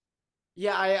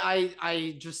 Yeah,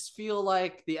 I just feel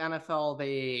like the NFL,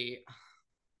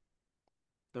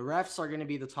 the refs are going to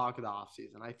be the talk of the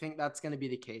offseason. I think that's going to be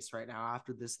the case right now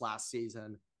after this last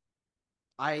season.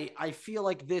 I feel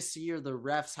like this year the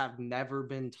refs have never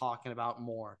been talking about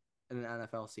more in an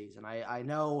NFL season. I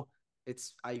know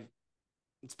it's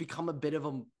become a bit of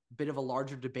a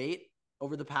larger debate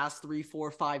over the past 3,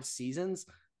 4, 5 seasons,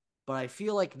 but I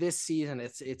feel like this season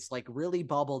it's like really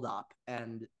bubbled up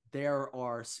and there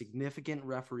are significant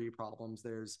referee problems.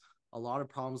 There's a lot of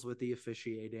problems with the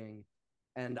officiating,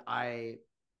 and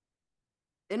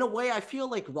in a way, I feel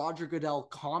like Roger Goodell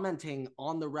commenting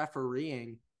on the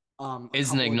refereeing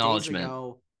is an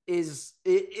acknowledgement. Is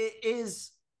in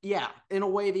a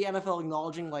way the NFL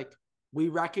acknowledging like we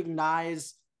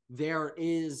recognize there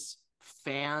is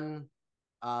fan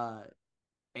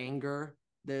anger.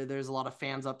 There's a lot of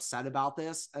fans upset about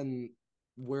this, and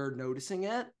we're noticing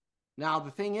it. Now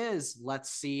the thing is, let's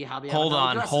see how the hold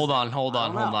on. I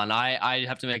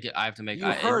have to make it.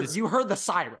 You heard the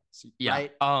sirens,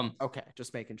 right? Okay,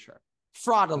 just making sure.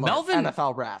 Fraud alert,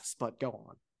 NFL refs, but go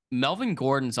on. Melvin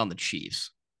Gordon's on the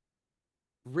Chiefs.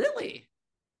 Really?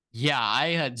 Yeah, I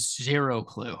had zero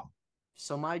clue.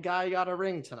 So my guy got a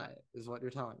ring tonight, is what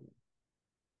you're telling me.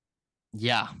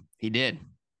 Yeah, he did.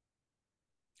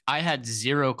 I had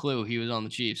zero clue he was on the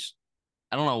Chiefs.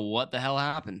 I don't know what the hell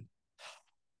happened.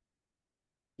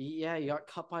 Yeah, he got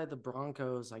cut by the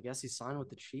Broncos. I guess he signed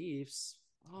with the Chiefs.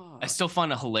 I still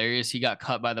find it hilarious he got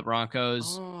cut by the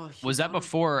Broncos. Was that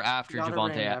before or after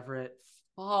Javonte Everett?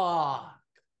 Fuck.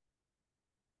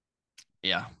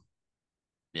 Yeah.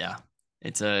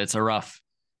 It's a rough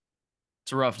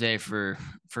day for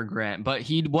Grant, but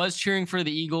he was cheering for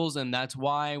the Eagles, and that's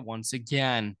why once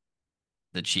again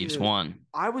the Chiefs won.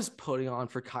 I was putting on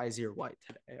for Kaiser White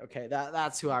today. Okay,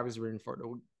 that's who I was rooting for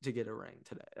to get a ring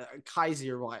today.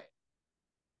 Kaiser White.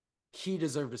 He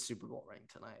deserved a Super Bowl ring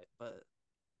tonight, but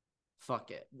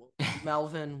fuck it.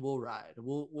 Melvin, we'll ride.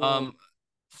 We'll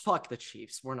fuck the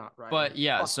Chiefs. We're not riding. But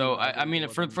yeah, fuck so I mean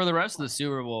for the rest of the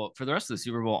Super Bowl,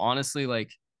 honestly,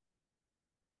 like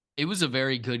it was a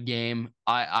very good game.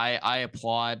 I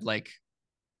applaud like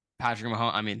Patrick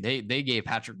Mahomes. I mean, they gave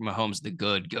Patrick Mahomes the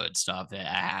good stuff at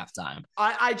halftime.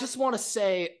 I just want to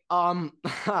say, I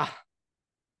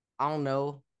don't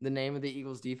know the name of the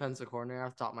Eagles defensive coordinator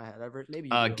off the top of my head. Everett, maybe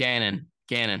you do.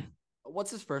 Gannon.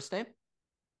 What's his first name?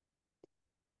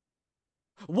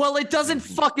 Well, it doesn't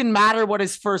fucking matter what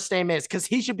his first name is because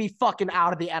he should be fucking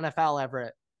out of the NFL,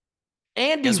 Everett.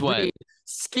 Andy Reid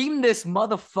schemed this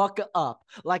motherfucker up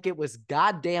like it was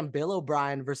goddamn Bill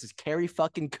O'Brien versus Kerry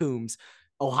fucking Coombs.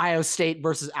 Ohio State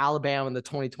versus Alabama in the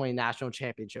 2020 National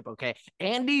Championship, okay?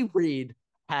 Andy Reid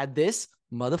had this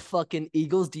motherfucking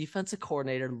Eagles defensive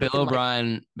coordinator. Bill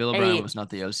O'Brien was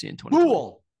not the OC in 2020.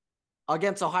 Fool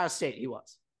against Ohio State, he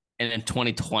was. And in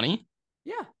 2020?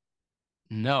 Yeah.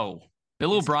 No.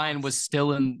 Bill O'Brien was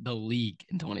still in the league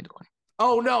in 2020.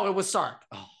 Oh, no, it was Sark.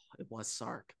 Oh, it was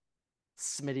Sark.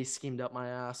 Smitty schemed up my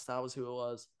ass. That was who it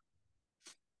was.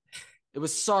 It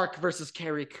was Sark versus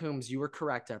Kerry Coombs. You were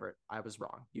correct, Everett. I was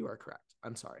wrong. You are correct.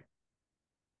 I'm sorry.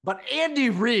 But Andy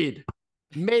Reid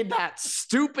made that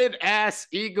stupid ass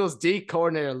Eagles D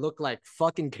coordinator look like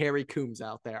fucking Kerry Coombs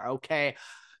out there. Okay.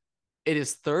 It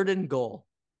is 3rd and goal.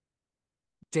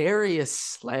 Darius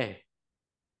Slay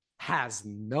has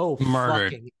no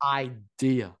fucking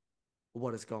idea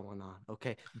what is going on.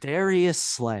 Okay. Darius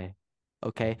Slay.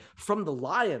 Okay. From the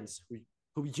Lions,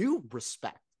 who you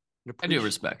respect. I do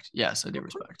respect. Yes, I do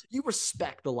respect. You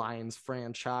respect the Lions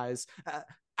franchise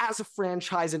as a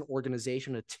franchise, an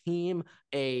organization, a team,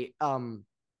 a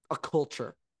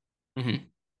culture. Mm-hmm.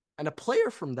 And a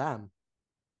player from them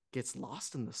gets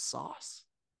lost in the sauce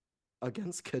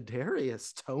against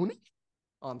Kadarius Toney.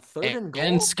 On third and goal?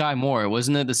 And Sky Moore.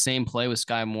 Wasn't it the same play with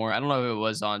Sky Moore? I don't know if it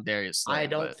was on Darius Slay. I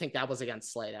don't think that was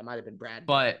against Slay. That might have been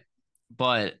Bradbury.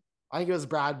 But I think it was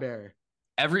Bradbury.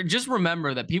 Just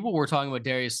remember that people were talking about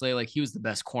Darius Slay like he was the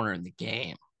best corner in the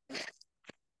game.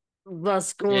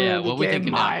 Best corner in the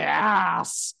game. My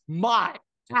ass.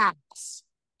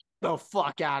 The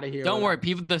fuck out of here. Don't worry,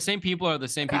 people. The same people are the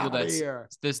same people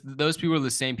those people are the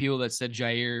same people that said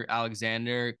Jair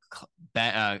Alexander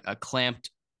clamped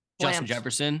Justin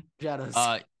Jefferson.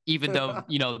 Even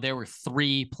though there were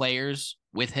 3 players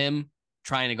with him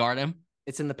trying to guard him.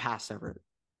 It's in the past, Everett.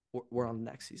 We're on the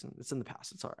next season. It's in the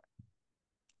past. It's all right.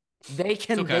 They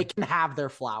can have their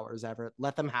flowers, Everett.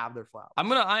 Let them have their flowers.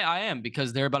 I am,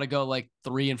 because they're about to go like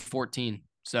 3-14.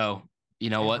 So you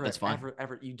know what? That's fine.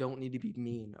 Everett, you don't need to be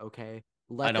mean, okay?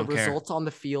 Let the results on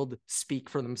the field speak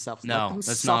for themselves. No, Let them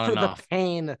that's suffer not enough. The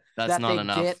pain that's that not they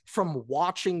enough. get from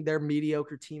watching their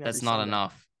mediocre team. That's not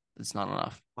enough. That's not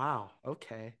enough. Wow.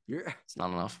 Okay. It's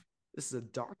not enough. This is a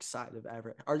dark side of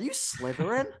Everett. Are you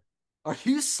Slytherin? Are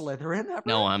you Slytherin, Everett?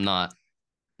 No, I'm not.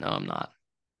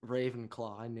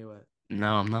 Ravenclaw. I knew it.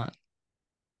 No, I'm not.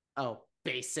 Oh,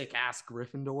 basic ass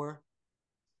Gryffindor.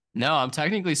 No, I'm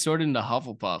technically sorted into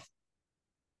Hufflepuff.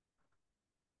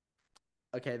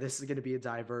 Okay, this is going to be a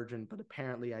divergent, but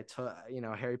apparently I took,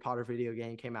 Harry Potter video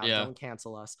game came out. Yeah. Don't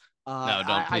cancel us. No,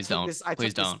 don't. Please don't. I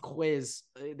took this quiz.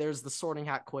 There's the Sorting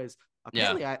Hat quiz.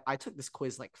 Apparently, I took this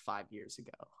quiz like 5 years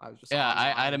ago. I was just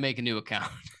I had to make a new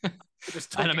account. I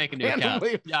had to make a new account.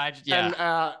 And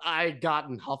I got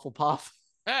in Hufflepuff.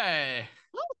 Hey,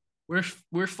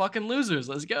 we're fucking losers.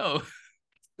 Let's go.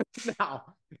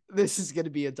 Now, this is going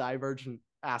to be a divergent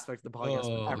aspect of the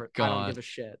podcast. Everett, I don't give a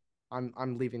shit.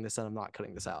 I'm leaving this in. I'm not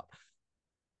cutting this out.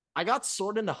 I got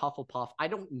sorted into Hufflepuff. I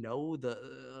don't know the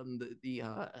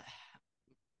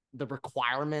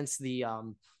requirements, the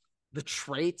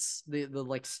traits, the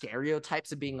like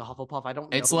stereotypes of being a Hufflepuff. I don't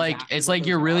know. It's like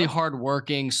you're really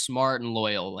hardworking, smart, and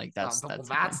loyal. Like that's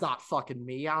not fucking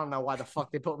me. I don't know why the fuck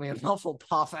they put me in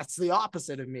Hufflepuff. That's the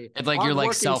opposite of me. It's like you're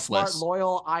like selfless, smart,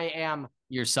 loyal. I am.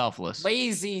 You're selfless,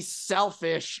 lazy,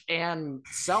 selfish, and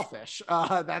selfish.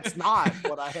 That's not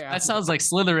what I am. That sounds like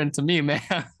Slytherin to me, man.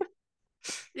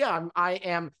 Yeah, I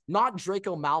am not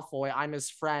Draco Malfoy. I'm his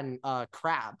friend,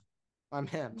 Crab. I'm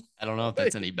him. I don't know if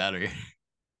that's any better.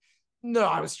 No,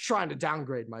 I was trying to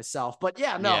downgrade myself, but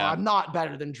I'm not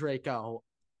better than Draco.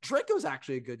 Draco's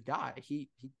actually a good guy. He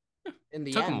in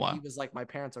the end, he was like, my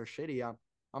parents are shitty. I'm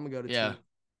gonna go to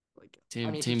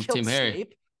Team Harry.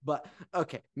 Snape, but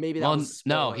okay, maybe that was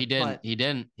spoiler, no, he didn't. He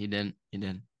didn't.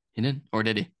 Or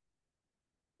did he?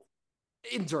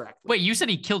 Indirectly. Wait, you said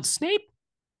he killed Snape?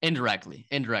 Indirectly,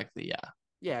 yeah.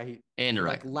 Yeah, he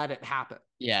indirectly let it happen.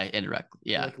 Yeah, indirectly.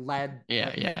 Yeah. Led. Yeah.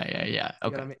 Okay. You know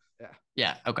what I mean?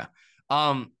 Yeah. Okay.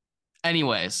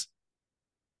 Anyways.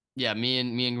 Yeah, me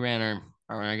and Grant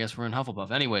are I guess we're in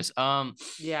Hufflepuff. Anyways.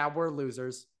 Yeah, we're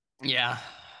losers. Yeah.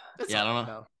 I don't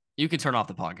know. You can turn off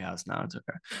the podcast now. It's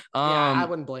okay. I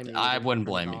wouldn't blame you. I wouldn't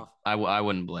blame you. I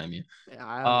wouldn't blame you. Yeah,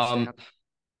 I understand.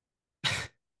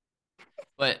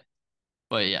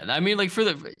 But yeah, I mean, like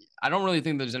I don't really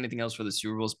think there's anything else for the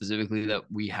Super Bowl specifically that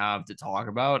we have to talk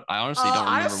about. I honestly don't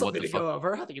remember what the fuck. Go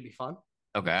over. I think it'd be fun.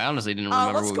 Okay, I honestly didn't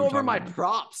remember. Let's go over my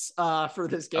props for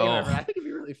this game. I think it'd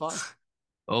be really fun.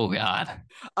 Oh God.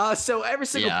 So every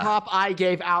single prop I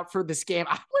gave out for this game,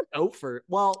 I went over.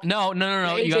 Well, no.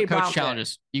 You got coach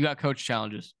challenges. You got coach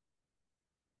challenges.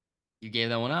 You gave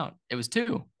that one out. It was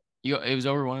 2. It was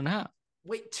over 1.5.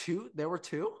 Wait, 2? There were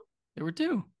 2? There were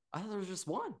 2. I thought there was just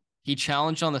 1. He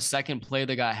challenged on the second play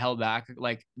that got held back.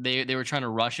 Like they were trying to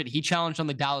rush it. He challenged on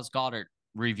the Dallas Goedert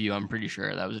review. I'm pretty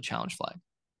sure that was a challenge flag.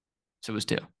 So it was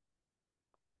 2.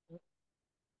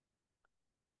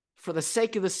 For the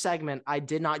sake of the segment, I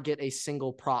did not get a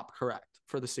single prop correct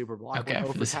for the Super Bowl. I went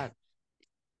over 10.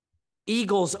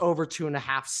 Eagles over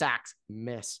 2.5 sacks.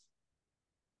 Miss.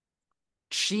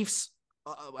 Chiefs.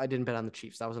 I didn't bet on the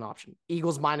Chiefs. That was an option.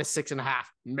 Eagles minus 6.5.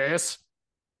 Miss.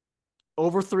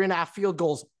 Over 3.5 field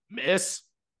goals. Miss.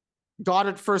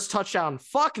 Goddard first touchdown.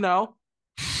 Fuck no.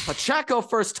 Pacheco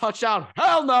first touchdown.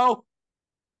 Hell no.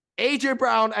 AJ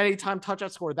Brown anytime touchdown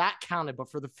score. That counted,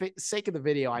 but for the sake of the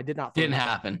video, I did not. Didn't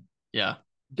happen. Yeah.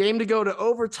 Game to go to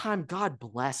overtime. God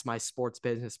bless my sports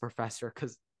business professor,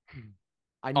 because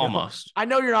I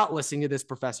know you're not listening to this,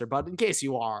 professor, but in case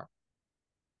you are,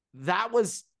 that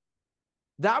was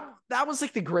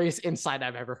like the greatest insight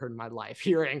I've ever heard in my life.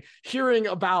 Hearing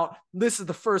about this is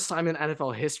the first time in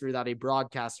NFL history that a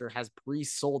broadcaster has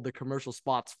pre-sold the commercial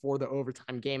spots for the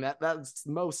overtime game. That's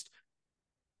the most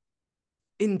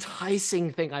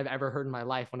enticing thing I've ever heard in my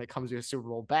life when it comes to a Super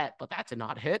Bowl bet, but that did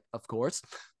not hit, of course.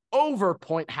 over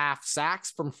 0.5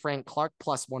 sacks from Frank Clark,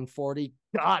 plus 140.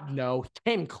 God, no.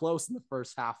 Came close in the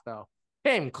first half, though.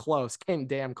 Came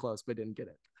damn close, but didn't get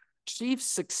it. Chiefs'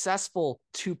 successful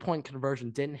 2-point conversion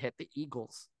didn't hit. The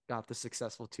Eagles got the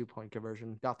successful 2-point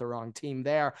conversion. Got the wrong team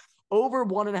there. Over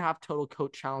 1.5 total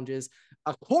coach challenges.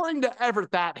 According to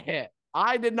Everett, that hit.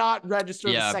 I did not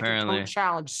register the second coach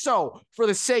challenge. So for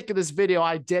the sake of this video,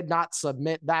 I did not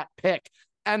submit that pick.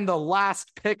 And the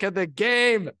last pick of the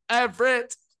game,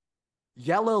 Everett.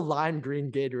 Yellow lime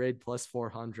green Gatorade plus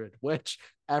 400, which,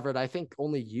 Everett, I think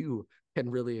only you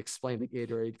can really explain the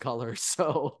Gatorade color.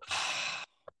 So,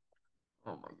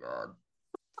 oh my God.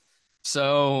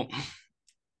 So,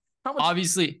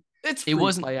 obviously, it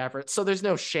wasn't play, Everett. So there's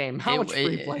no shame. How much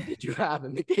free play did you have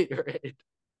in the Gatorade?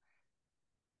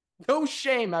 No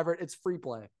shame, Everett. It's free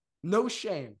play. No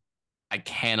shame. I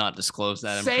cannot disclose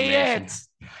that information. Say it.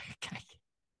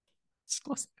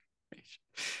 Disclose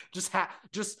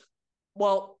information.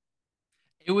 Well,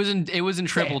 it was in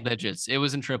triple digits. It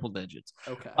was in triple digits.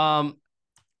 Okay.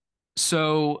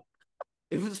 So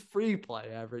it was free play,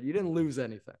 Everett. You didn't lose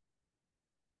anything.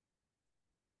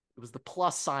 It was the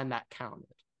plus sign that counted.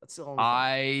 That's the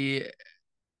only thing.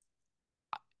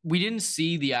 We didn't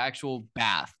see the actual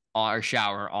bath or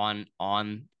shower on.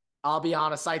 I'll be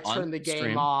honest. I turned the game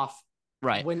stream. Off.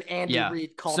 Right. When Andy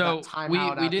Reid called that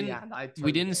timeout at the end.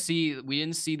 We didn't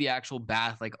see the actual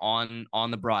bath like on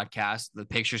the broadcast. The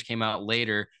pictures came out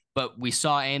later, but we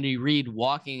saw Andy Reid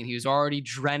walking and he was already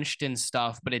drenched in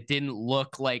stuff, but it didn't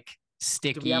look like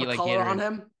sticky. Did we have like color on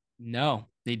him? No,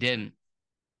 they didn't.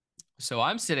 So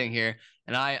I'm sitting here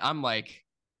and I'm like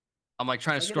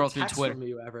trying to scroll through Twitter.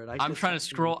 I'm trying to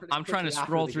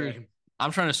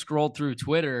scroll through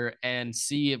Twitter and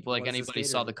see if like anybody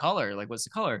saw the color. Like, what's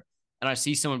the color? And I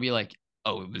see someone be like,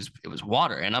 "Oh, it was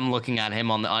water." And I'm looking at him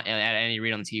at Andy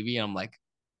Reid on the TV, and I'm like,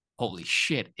 "Holy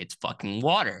shit, it's fucking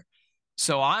water!"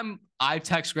 So I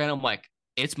text Grant. I'm like,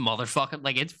 "It's motherfucking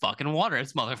it's fucking water.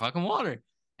 It's motherfucking water."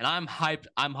 And I'm hyped.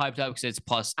 I'm hyped up because it's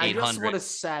plus 800. I just would have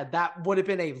said that would have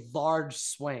been a large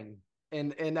swing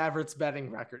in Everett's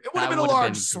betting record. It would have been a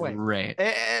large swing. Great.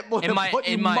 It would have put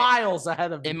you miles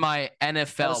ahead of in my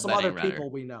NFL some other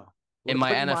people we know. In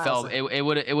my NFL, it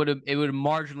would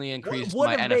marginally increase my NFL.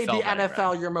 Would have made the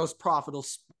NFL your most profitable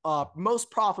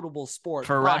sport.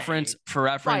 For reference,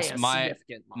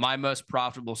 my most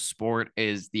profitable sport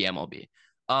is the MLB.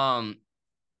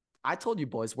 I told you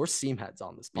boys, we're seam heads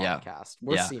on this podcast.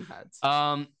 We're seam heads.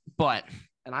 But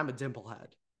and I'm a dimple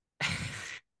head.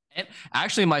 And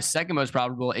actually, my second most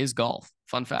profitable is golf.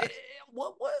 Fun fact.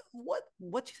 What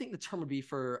do you think the term would be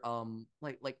for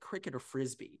like cricket or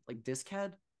frisbee, like disc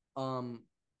head?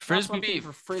 Frisbee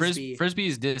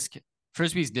is disc.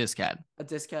 Frisbee's disc head. A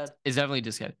disc head is definitely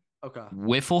disc head. Okay.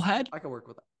 Wiffle head. I can work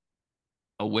with that.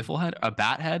 A wiffle head. A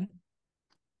bat head.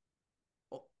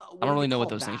 I don't really know what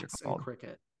those things are called.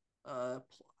 Cricket.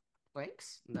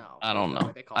 Planks? No. I don't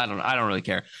know. I don't really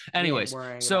care. Anyways,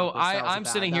 so I'm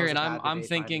sitting here and I'm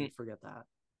thinking. Forget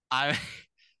that.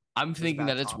 I'm thinking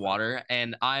that it's water,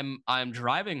 and I'm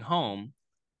driving home,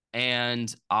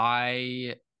 and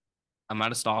I'm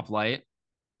at a stoplight,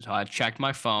 so I checked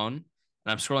my phone, and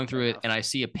I'm scrolling through it, and I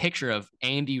see a picture of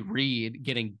Andy Reid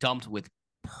getting dumped with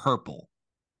purple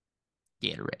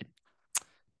Gatorade.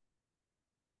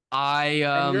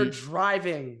 And you're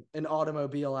driving an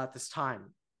automobile at this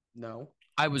time. No,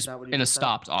 I was in a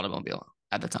stopped automobile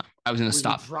at the time. I was in a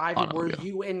stopped automobile. Were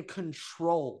you in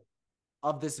control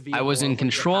of this vehicle? I was in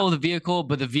control of the vehicle,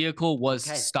 but the vehicle was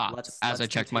stopped as I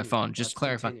checked my phone. Just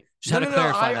clarify. Just had to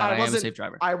clarify that I am a safe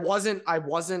driver. I wasn't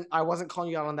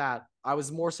calling you out on that. I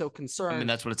was more so concerned. I mean,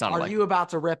 that's what it sounded like. Are you about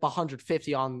to rip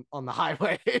 150 on the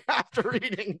highway after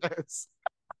reading this?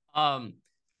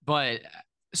 But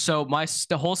so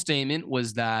the whole statement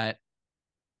was that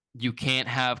you can't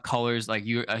have colors like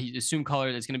you assume color.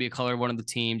 It's going to be a color of one of the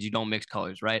teams. You don't mix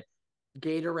colors, right?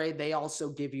 Gatorade, they also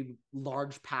give you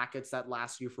large packets that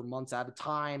last you for months at a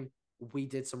time. We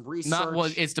did some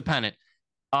research. It's dependent.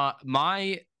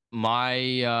 My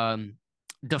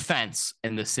defense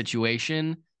in this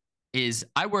situation is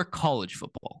I work college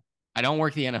football. I don't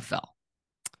work the NFL.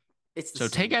 It's the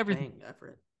same thing,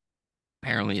 Everett.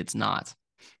 Apparently it's not.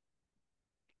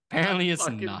 Apparently it's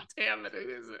not. Damn it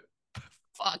isn't.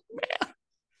 Fuck, man.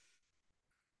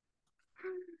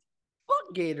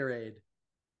 Fuck Gatorade.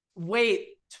 Wait,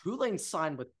 Tulane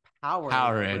signed with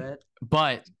Powerade.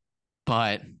 But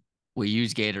we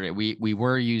use Gatorade. We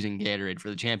were using Gatorade for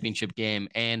the championship game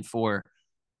and for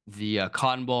the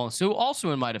Cotton Bowl. So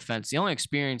also in my defense, the only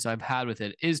experience I've had with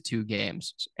it is 2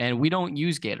 games, and we don't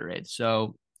use Gatorade.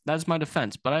 So That's my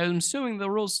defense. But I'm assuming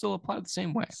the rules still apply the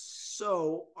same way.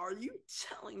 So are you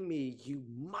telling me you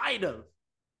might have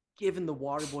given the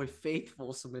Waterboy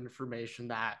faithful some information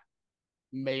that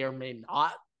may or may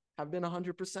not have been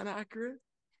 100% accurate?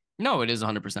 No, it is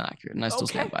 100% accurate, and I still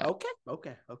stand by it.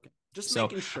 Okay. Just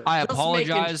making sure. I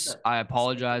apologize. I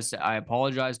apologize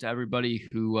to everybody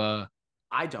who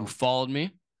who followed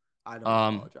me. I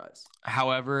don't apologize.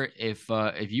 However,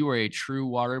 if you are a true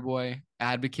Waterboy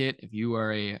advocate, if you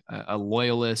are a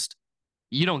loyalist,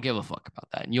 you don't give a fuck about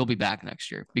that, and you'll be back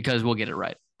next year because we'll get it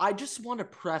right. I just want to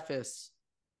preface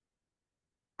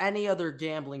any other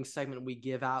gambling segment we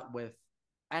give out with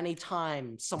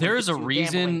anytime someone there's a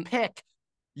reason pick,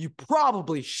 you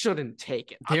probably shouldn't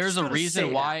take it. There's a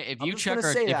reason why if you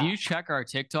check our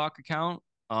TikTok account,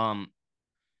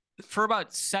 for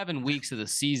about 7 weeks of the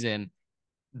season,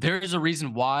 there's a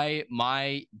reason why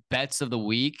my bets of the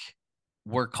week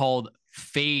were called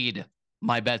fade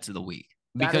my bets of the week.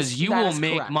 Because you will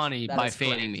make money by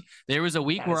fading me. There was a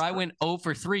week where I went 0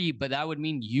 for 3, but that would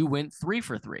mean you went 3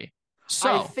 for 3.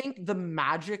 So I think the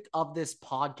magic of this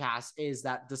podcast is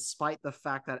that despite the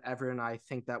fact that Everett and I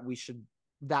think that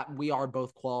we are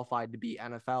both qualified to be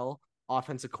NFL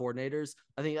offensive coordinators,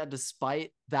 I think that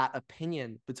despite that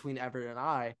opinion between Everett and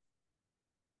I,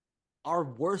 our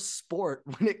worst sport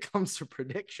when it comes to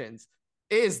predictions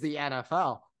is the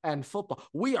NFL and football.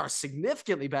 We are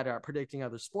significantly better at predicting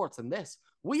other sports than this.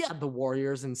 We had the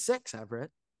Warriors in 6,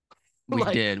 Everett. We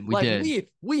did.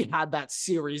 We had that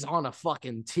series on a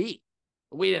fucking tee.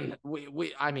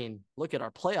 I mean, look at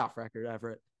our playoff record,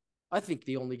 Everett. I think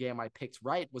the only game I picked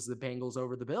right was the Bengals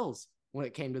over the Bills when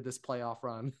it came to this playoff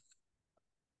run.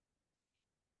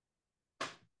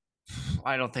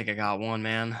 I don't think I got one,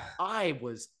 man. I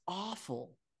was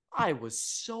awful. I was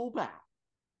so bad.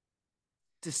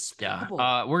 Despicable.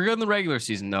 Yeah. We're good in the regular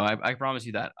season, though. I promise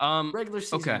you that. Regular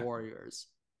season Warriors.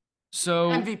 So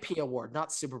MVP award,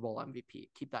 not Super Bowl MVP.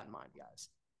 Keep that in mind, guys.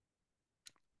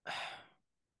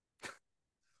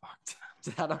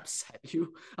 Did that upset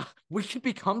you? We could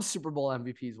become Super Bowl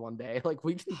MVPs one day. Like,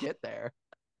 we can get there.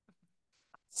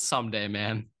 Someday,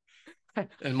 man.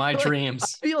 In my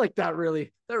dreams. I feel like that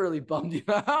really bummed you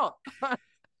out.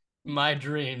 In my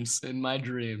dreams.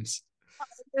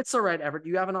 It's all right, Everett.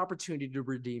 You have an opportunity to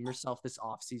redeem yourself this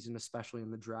offseason, especially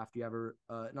in the draft. You have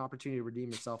an opportunity to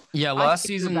redeem yourself. Yeah, last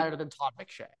season. You're better than Todd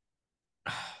McShay.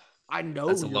 I know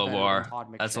that's a low bar.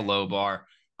 That's a low bar.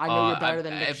 I know you're better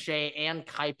than McShay and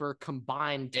Kuiper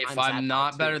combined. If I'm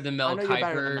not better than Mel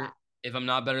Kiper,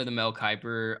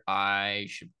 I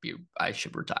should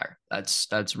retire.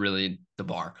 That's really the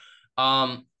bar.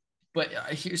 But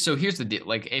here's the deal.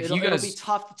 Like, it'll be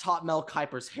tough to top Mel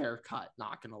Kiper's haircut.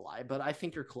 Not gonna lie, but I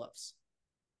think you're close.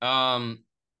 I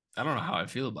don't know how I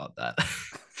feel about that,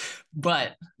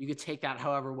 but you could take that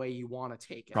however way you want to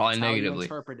take it. Probably That's negatively.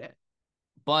 How you interpret it.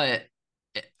 But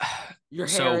your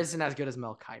hair isn't as good as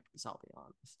Mel Kiper's. I'll be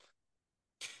honest.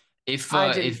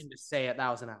 I didn't mean to say it, that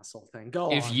was an asshole thing.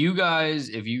 Go on. If you guys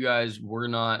were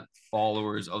not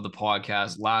followers of the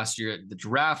podcast last year, the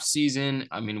draft season,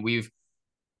 I mean, we've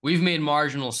made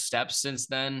marginal steps since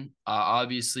then.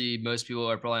 Obviously, most people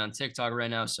are probably on TikTok right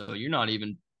now, so you're not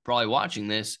even probably watching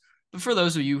this. But for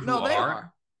those of you who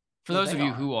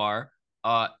who are,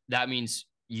 that means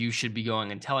you should be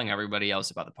going and telling everybody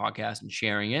else about the podcast and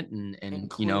sharing it and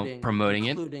promoting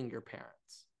it, including your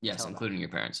parents. Yes, including your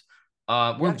parents.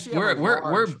 We're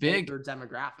big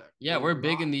demographic. Yeah, we're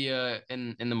big in the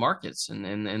in the markets and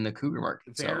in the Cougar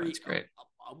market. So it's great.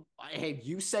 Hey,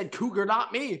 you said Cougar,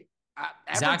 not me.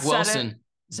 Zach Wilson.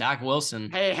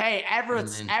 Hey,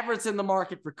 Everett's in the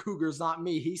market for Cougars, not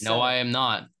me. He said, "No, I am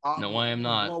not. No, I am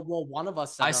not." Well, one of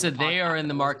us said I said they are in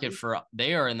the market for us.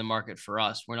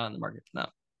 We're not in the market for them.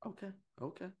 Okay.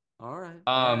 All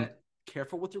right.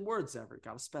 Careful with your words, Everett.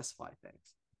 Got to specify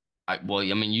things.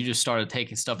 You just started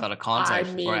taking stuff out of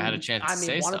context before I had a chance to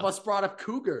say one of us brought up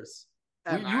Cougars.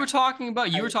 You were talking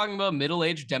about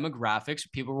middle-aged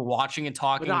demographics. People were watching and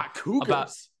talking but not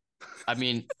Cougars. All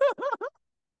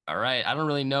right. I don't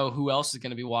really know who else is going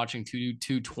to be watching two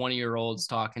 20-year-olds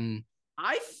talking.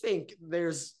 I think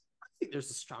there's a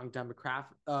strong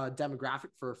demographic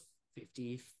for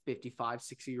 50, 55,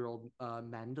 60-year-old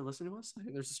men to listen to us. I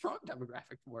think there's a strong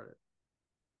demographic for it.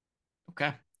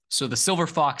 Okay. So the Silver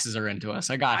Foxes are into us.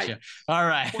 I got you. All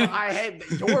right. Well,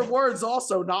 your words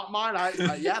also, not mine.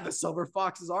 The Silver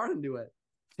Foxes are into it.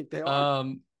 I think they are.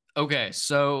 Okay.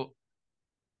 So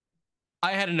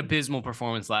I had an abysmal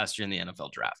performance last year in the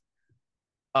NFL draft.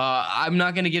 I'm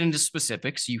not going to get into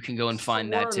specifics. You can go and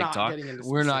find that TikTok.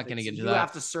 We're not going to get into that. You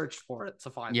have to search for it to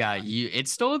find. Yeah,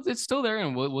 it's still there,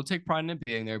 and we'll take pride in it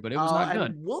being there. But it was not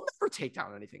good. We'll never take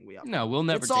down anything we have. No, we'll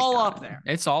never. It's all up there.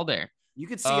 It's all there. You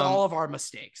can see all of our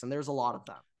mistakes, and there's a lot of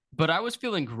them. But I was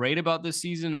feeling great about this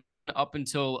season up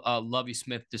until Lovie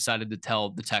Smith decided to tell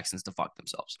the Texans to fuck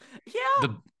themselves. Yeah.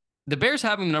 The Bears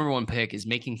having the number 1 pick is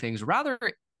making things rather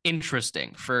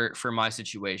interesting for my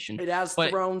situation. It has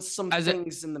thrown some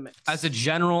things in the mix. As a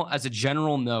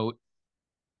general note,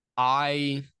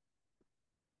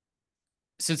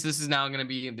 since this is now going to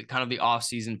be kind of the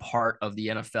off-season part of the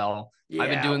NFL,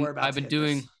 I've been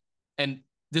doing, and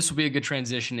this will be a good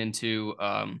transition into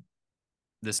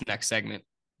this next segment.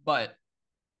 But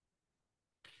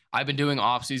I've been doing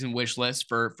off-season wish lists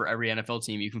for every NFL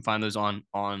team. You can find those on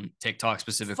TikTok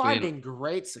specifically. Finding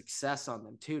great success on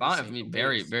them too. I mean,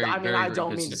 very. I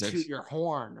don't mean to toot your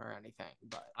horn or anything,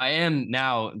 but I am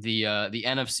now the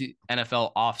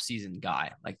NFL off-season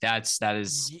guy. Like that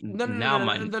is now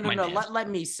my name. Let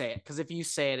me say it, because if you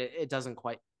say it, it doesn't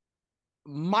quite.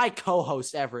 My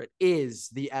co-host Everett is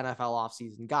the NFL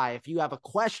offseason guy. If you have a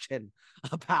question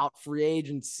about free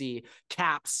agency,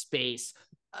 cap space,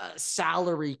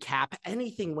 salary cap,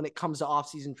 anything when it comes to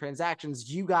offseason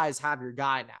transactions, you guys have your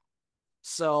guy now.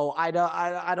 So I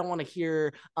don't want to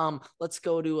hear let's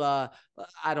go to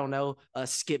I don't know,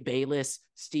 Skip Bayless,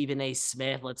 Stephen A.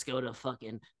 Smith, let's go to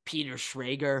fucking Peter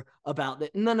Schrager about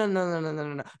that.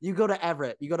 No. You go to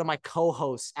Everett. You go to my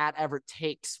co-host at Everett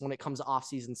Takes when it comes to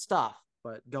offseason stuff.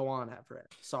 But go on, Everett.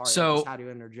 Sorry, I just had to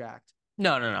interject.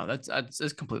 No.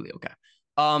 That's completely okay.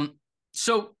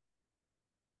 So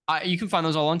you can find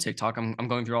those all on TikTok. I'm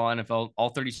going through all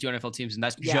 32 NFL teams, and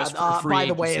that's just for free. By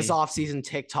the way, his offseason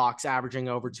TikToks averaging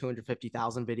over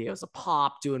 250,000 videos a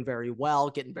pop, doing very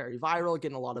well, getting very viral,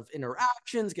 getting a lot of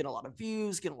interactions, getting a lot of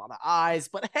views, getting a lot of eyes.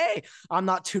 But hey, I'm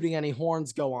not tooting any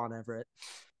horns. Go on, Everett.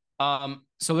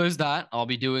 So there's that. I'll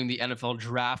be doing the NFL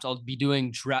draft. I'll be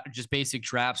doing just basic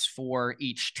drafts for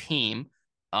each team,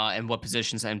 and what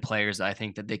positions and players I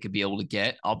think that they could be able to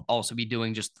get. I'll also be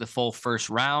doing just the full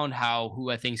first round, who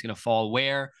I think is going to fall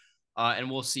where, and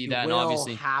we'll see that. And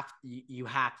obviously, you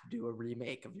have to do a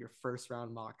remake of your first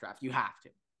round mock draft. You have to.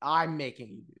 I'm making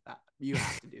you do that. You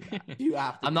have to do that. You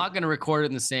have to. I'm not going to record it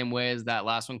in the same way as that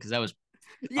last one because that was.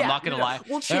 Yeah, I'm not gonna lie.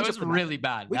 That was really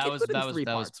bad. That was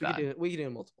bad. We can do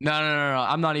multiple. No.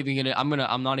 I'm not even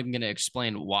gonna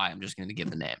explain why. I'm just gonna give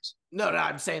the names. No.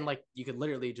 I'm saying like you could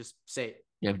literally just say.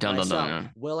 Yeah,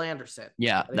 done. Will Anderson.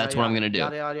 Yeah, that's what I'm gonna do.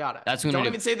 Yada. That's what I'm gonna do. Don't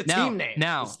even say the team name.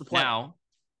 Now,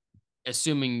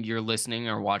 assuming you're listening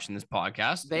or watching this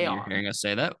podcast, you're hearing us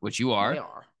say that, which you are. They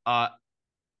are.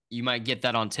 You might get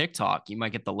that on TikTok. You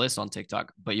might get the list on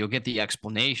TikTok, but you'll get the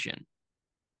explanation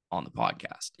on the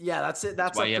podcast. Yeah, that's it.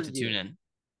 That's why you have to tune in.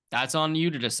 That's on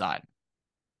you to decide.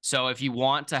 So if you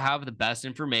want to have the best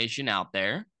information out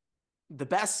there, the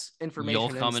best information, you'll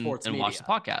come and watch the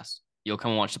podcast. You'll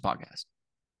come and watch the podcast.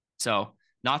 So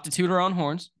not to toot our own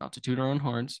horns,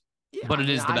 yeah, but it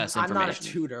is the best information. I'm not a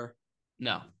tutor.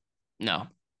 No.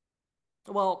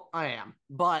 Well, I am,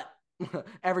 but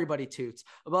everybody toots.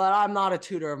 But I'm not a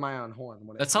tutor of my own horn.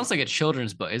 That sounds like a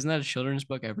children's book. Isn't that a children's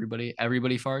book? Everybody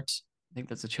farts. I think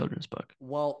that's a children's book.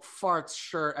 Well, farts,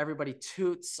 sure. Everybody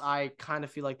toots. I kind of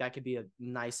feel like that could be a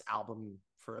nice album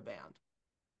for a band.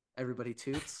 Everybody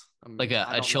toots. Like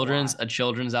a children's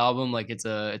album. Like it's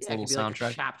a little soundtrack.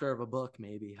 Like a chapter of a book,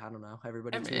 maybe. I don't know.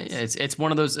 Everybody toots. It's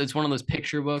one of those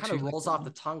picture books. It kind of rolls off the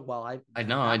tongue. Well, I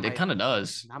know it kind of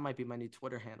does. That might be my new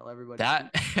Twitter handle.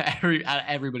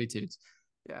 Everybody toots.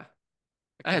 Yeah.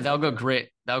 That'll go great.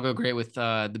 That'll go great with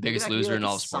the Biggest Loser in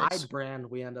all sports. Side brand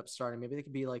we end up starting. Maybe they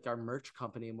could be like our merch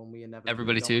company when we inevitably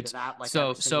everybody toots. That, like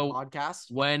so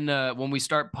podcast. When we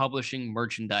start publishing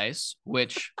merchandise,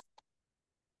 which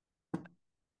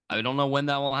I don't know when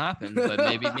that will happen,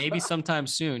 but maybe sometime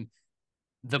soon.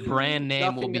 The brand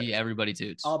name will be Everybody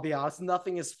Toots. I'll be honest,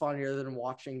 nothing is funnier than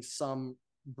watching some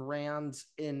brands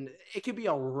it could be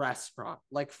a restaurant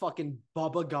like fucking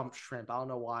Bubba Gump Shrimp. I don't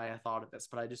know why I thought of this,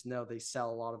 but I just know they sell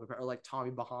a lot of apparel, or like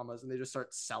Tommy Bahamas, and they just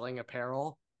start selling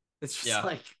apparel. It's just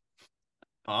like,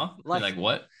 huh? Like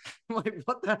what? Like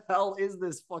what the hell is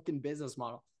this fucking business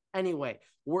model? Anyway,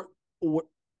 we're gonna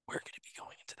be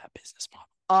going into that business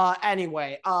model.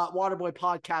 Anyway, Waterboy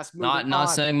podcast. Not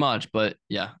saying much, but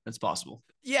yeah, it's possible.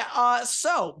 Yeah.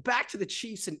 So back to the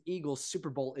Chiefs and Eagles. Super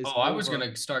Bowl is. I was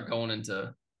gonna start going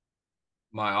into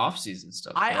my off-season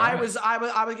stuff. I was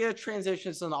gonna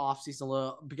transition to the off-season a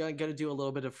little. Gonna do a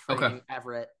little bit of framing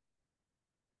Everett.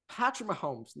 Patrick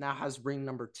Mahomes now has ring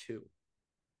number 2.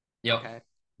 Yep. Okay.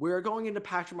 We're going into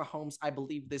Patrick Mahomes. I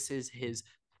believe this is his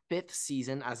fifth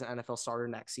season as an NFL starter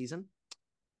next season.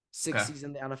 Sixth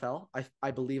season in the NFL.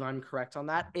 I believe I'm correct on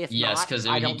that. If not, because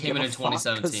I don't he came in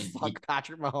 2017. Fuck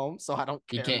Patrick Mahomes, so I don't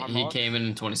care. He came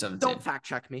in 2017. Don't fact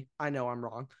check me. I know I'm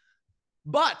wrong.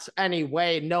 But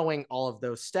anyway, knowing all of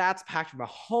those stats, Patrick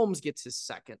Mahomes gets his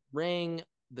second ring.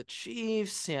 The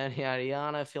Chiefs, yada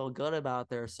yada, feel good about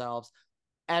themselves.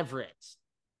 Everett.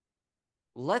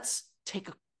 Let's take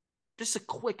just a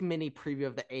quick mini preview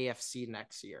of the AFC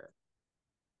next year.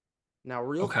 Now,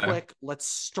 real quick, let's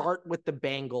start with the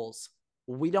Bengals.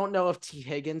 We don't know if T.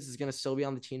 Higgins is going to still be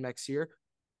on the team next year.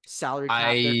 Salary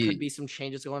cap, there could be some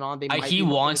changes going on. He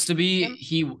wants to be.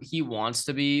 He wants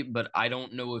to be, but I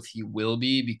don't know if he will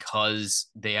be because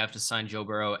they have to sign Joe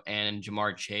Burrow and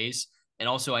Jamar Chase. And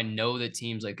also, I know that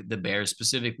teams like the Bears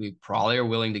specifically probably are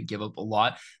willing to give up a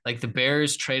lot. Like the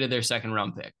Bears traded their second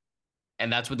round pick,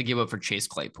 and that's what they give up for Chase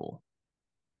Claypool.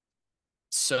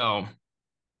 So,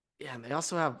 yeah, and they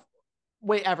also have.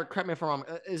 Wait, Everett, correct me if I'm wrong.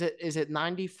 Is it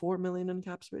 $94 million in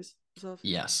cap space?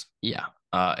 Yes. Yeah.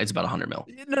 It's about $100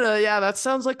 million. No, yeah, that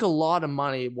sounds like a lot of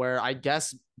money. Where I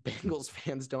guess Bengals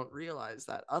fans don't realize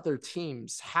that other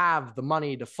teams have the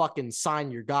money to fucking sign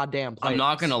your goddamn players. I'm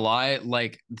not gonna lie,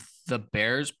 like the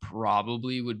Bears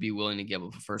probably would be willing to give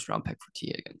up a first round pick for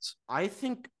T. Higgins. I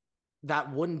think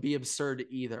that wouldn't be absurd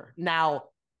either. Now,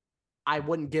 I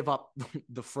wouldn't give up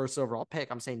the first overall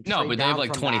pick. I'm saying no, but they have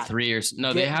like 23 years.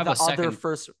 No, they have a second other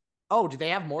first. Oh, do they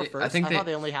have more first? I thought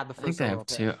they only had the first. I think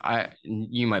they have two.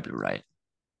 You might be right.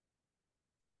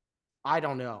 I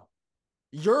don't know.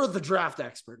 You're the draft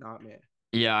expert, not me.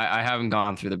 Yeah, I haven't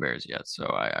gone through the Bears yet, so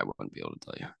I wouldn't be able to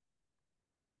tell you.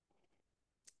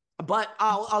 But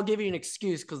I'll give you an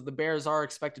excuse because the Bears are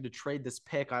expected to trade this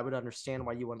pick. I would understand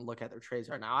why you wouldn't look at their trades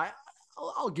right now.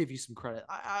 I'll give you some credit.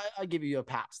 I give you a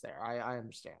pass there. I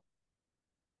understand.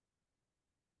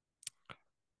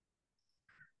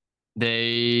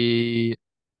 They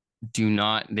do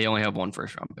not. They only have one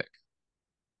first round pick.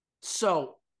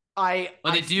 So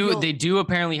they do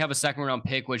apparently have a second round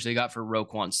pick, which they got for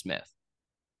Roquan Smith.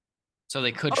 So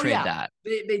they could trade that.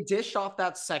 They dish off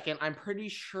that second. I'm pretty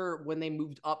sure when they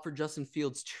moved up for Justin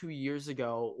Fields 2 years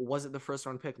ago, was it the first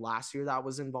round pick last year that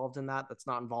was involved in that? That's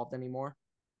not involved anymore.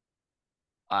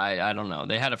 I don't know.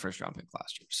 They had a first round pick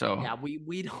last year. So yeah,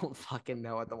 we don't fucking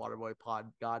know at the Waterboy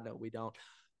Pod. God, no, we don't.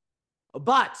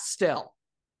 But still,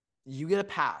 you get a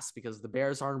pass because the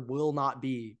Bears will not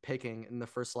be picking in the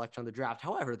first selection of the draft.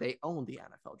 However, they own the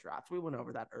NFL draft. We went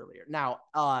over that earlier. Now,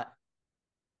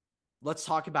 let's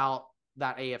talk about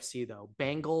that AFC though.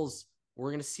 Bengals, we're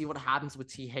going to see what happens with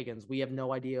T. Higgins. We have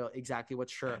no idea exactly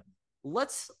what's sure.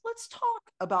 Let's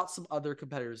talk about some other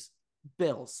competitors,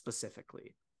 Bills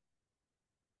specifically.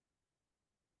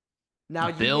 Now,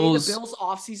 you made the Bills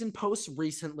offseason post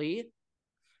recently.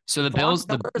 So the Bills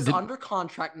is under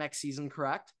contract next season,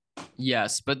 correct?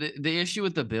 Yes, but the issue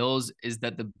with the Bills is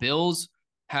that the Bills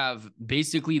have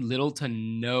basically little to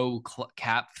no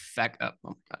cap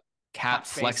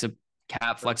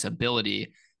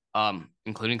flexibility,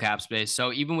 including cap space.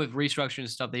 So even with restructuring and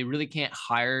stuff, they really can't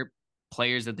hire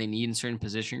players that they need in certain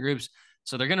position groups.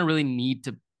 So they're going to really need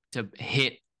to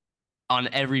hit on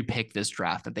every pick this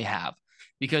draft that they have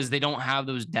because they don't have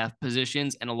those depth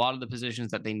positions and a lot of the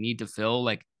positions that they need to fill,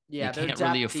 like they can't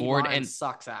really afford and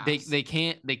sucks ass. They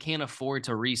can't afford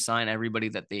to re-sign everybody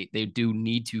that they do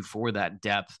need to for that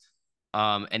depth.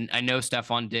 And I know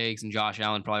Stephon Diggs and Josh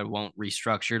Allen probably won't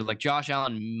restructure. Like Josh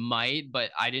Allen might,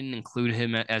 but I didn't include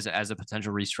him as a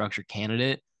potential restructure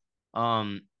candidate.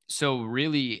 So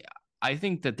really, I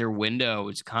think that their window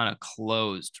is kind of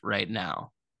closed right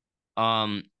now.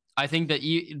 I think that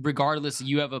regardless,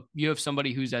 you have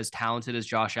somebody who's as talented as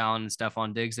Josh Allen and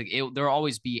Stephon Diggs. Like there'll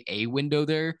always be a window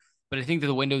there, but I think that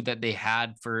the window that they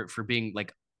had for being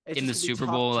like in the Super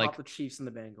Bowl, like the Chiefs and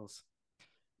the Bengals,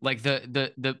 like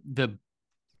the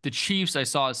Chiefs, I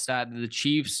saw a stat that the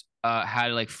Chiefs had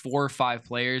like 4 or 5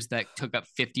 players that took up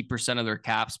 50% of their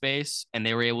cap space, and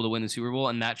they were able to win the Super Bowl,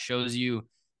 and that shows you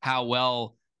how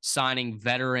well signing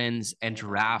veterans and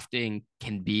drafting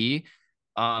can be.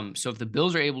 So if the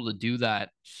Bills are able to do that,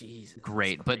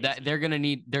 great. But they're gonna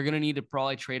need to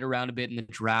probably trade around a bit in the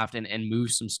draft and move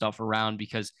some stuff around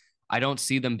because I don't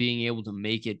see them being able to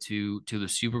make it to the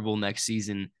Super Bowl next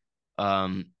season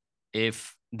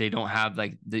if they don't have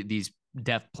like these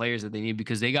depth players that they need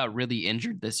because they got really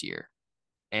injured this year.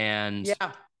 And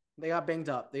They got banged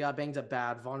up. They got banged up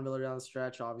bad. Von Miller down the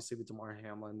stretch, obviously with DeMar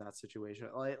Hamlin, that situation.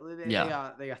 Like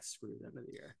they got screwed end of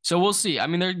the year. So we'll see. I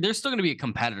mean, they're still going to be a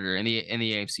competitor in the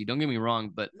AFC. Don't get me wrong,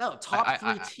 but no top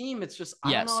three team. It's just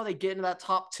I don't know how they get into that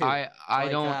top two.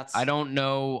 I don't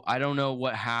know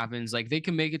what happens. Like they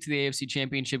can make it to the AFC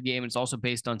Championship game. It's also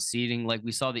based on seeding. Like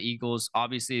we saw the Eagles,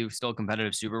 obviously still a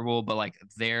competitive Super Bowl, but like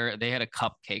they had a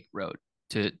cupcake road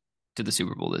to the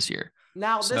Super Bowl this year.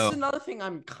 Now this is another thing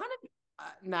I'm kind of.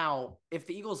 Now, if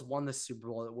the Eagles won the Super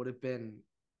Bowl,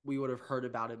 we would have heard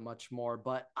about it much more.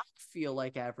 But I feel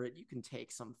like, Everett, you can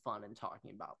take some fun in talking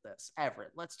about this.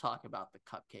 Everett, let's talk about the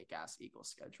cupcake-ass Eagles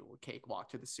schedule. Cakewalk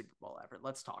to the Super Bowl, Everett.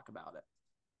 Let's talk about it.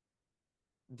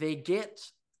 They get,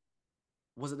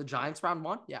 was it the Giants round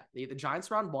one? Yeah, the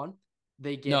Giants round one.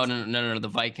 They get no. The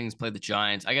Vikings played the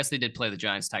Giants. I guess they did play the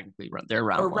Giants technically. They're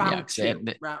round one. Round two.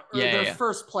 Their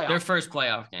first playoff. Their first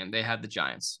playoff game. They had the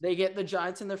Giants. They get the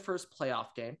Giants in their first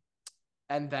playoff game,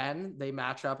 and then they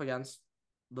match up against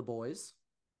the boys.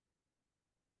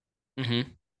 Mm-hmm.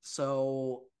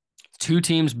 So two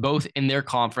teams, both in their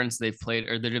conference, they've played,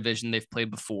 or their division they've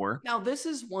played before. Now, this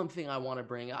is one thing I want to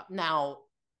bring up. Now,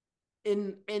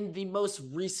 in the most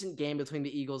recent game between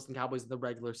the Eagles and Cowboys in the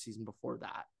regular season before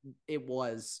that, it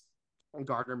was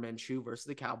Gardner Minshew versus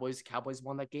the Cowboys. The Cowboys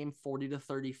won that game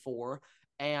 40-34,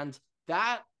 and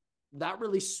that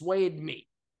really swayed me,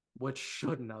 which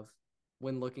shouldn't have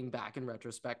when looking back in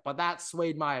retrospect, but that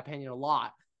swayed my opinion a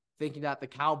lot, thinking that the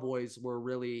Cowboys were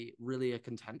really, really a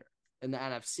contender in the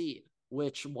NFC,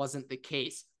 which wasn't the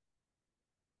case.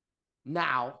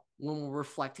 Now, when we're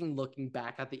reflecting, looking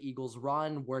back at the Eagles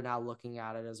run, we're now looking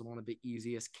at it as one of the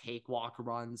easiest cakewalk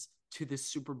runs to the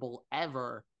Super Bowl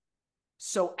ever.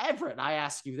 So, Everett, I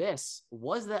ask you this.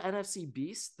 Was the NFC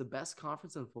Beast the best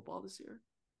conference in football this year?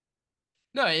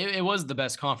 No, it was the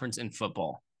best conference in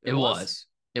football. It was.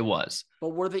 But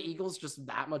were the Eagles just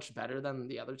that much better than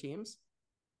the other teams?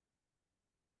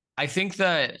 I think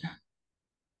that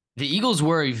the Eagles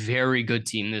were a very good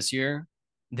team this year.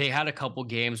 They had a couple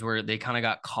games where they kind of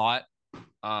got caught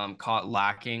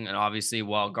lacking. And obviously,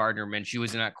 while Gardner Minshew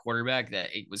was in that quarterback,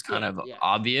 that it was kind of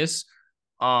obvious.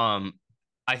 I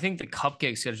think the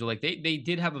cupcake schedule, like they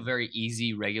did have a very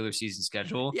easy regular season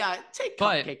schedule. Yeah, take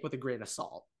cupcake with a grain of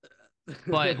salt.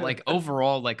 But like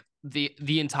overall, like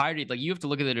the entirety, like you have to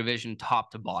look at the division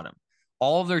top to bottom.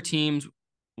 All of their teams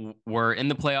were in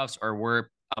the playoffs or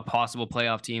were a possible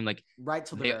playoff team. Like right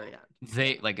till the very end.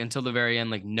 They like until the very end,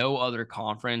 like no other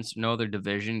conference, no other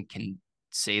division can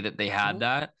say that they had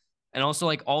that. And also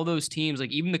like all those teams, like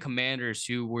even the Commanders,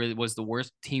 who was the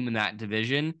worst team in that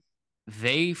division,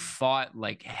 they fought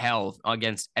like hell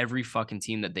against every fucking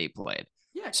team that they played.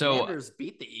 Yeah, Commanders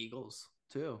beat the Eagles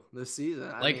too this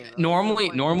season. Like normally,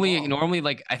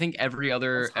 like I think every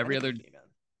other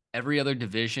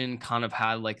division kind of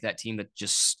had like that team that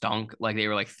just stunk. Like they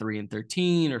were like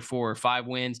 3-13 or 4 or 5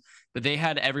 wins, but they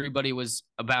had everybody was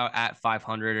about at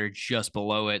 500 or just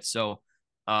below it. So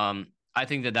I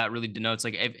think that really denotes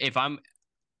like if I'm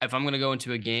going to go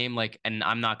into a game, like, and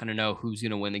I'm not going to know who's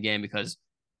going to win the game because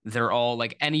they're all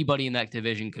like anybody in that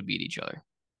division could beat each other.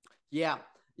 Yeah.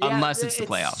 Unless it's the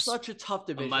playoffs. It's such a tough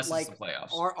division. Unless like, it's the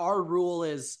playoffs. Our rule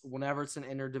is whenever it's an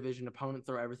interdivision opponent,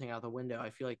 throw everything out the window.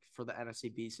 I feel like for the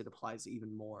NFC Beast, it applies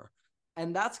even more.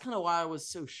 And that's kind of why I was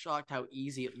so shocked how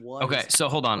easy it was. Okay, so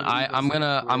hold on.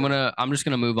 I'm just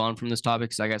gonna move on from this topic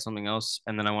because I got something else,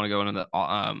 and then I want to go into the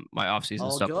my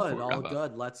offseason stuff. All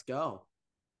good. Let's go.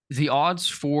 The odds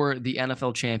for the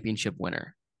NFL championship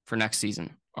winner for next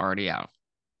season are already out.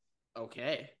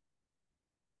 Okay.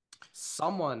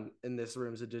 Someone in this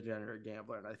room is a degenerate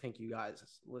gambler, and I think you guys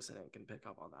listening can pick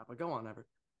up on that. But go on, Everett.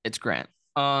 It's Grant.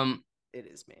 It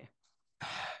is me.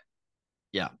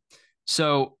 Yeah.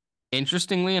 So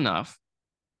interestingly enough,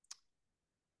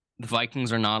 the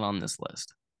Vikings are not on this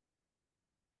list.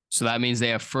 So that means they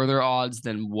have further odds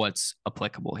than what's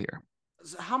applicable here.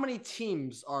 So how many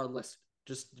teams are listed?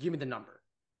 Just give me the number.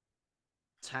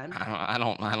 10? I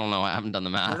don't know. I haven't done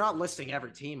the math. They're not listing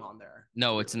every team on there.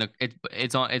 No, it's in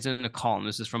a column.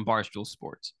 This is from Barstool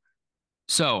Sports.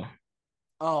 So,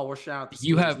 we're shouting out.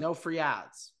 You have no free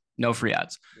ads. No free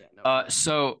ads. Yeah,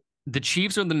 so the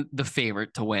Chiefs are the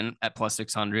favorite to win at plus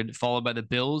 600, followed by the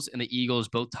Bills and the Eagles,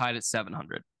 both tied at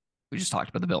 700. We just talked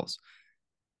about the Bills.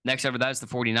 Next after that is the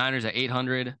 49ers at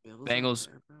 800. Bengals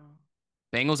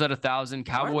at 1,000.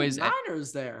 Cowboys at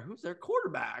Niners there. Who's their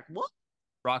quarterback? What?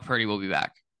 Brock Purdy will be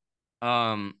back.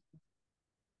 He'll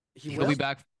be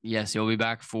back. Yes, he'll be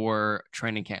back for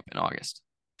training camp in August,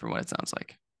 from what it sounds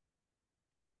like.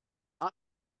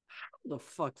 the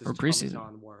fuck does Tommy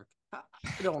John work?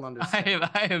 I don't understand.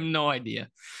 I have no idea.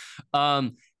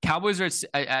 Cowboys are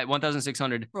at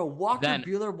 1,600. Bro, Walker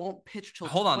Buehler won't pitch till.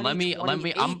 Hold on, let me. How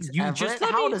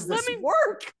does this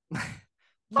work?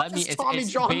 It's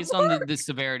based on the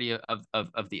severity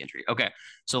of the injury. Okay,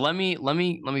 so let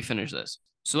me finish this.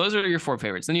 So those are your 4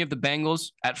 favorites. Then you have the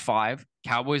Bengals at 5,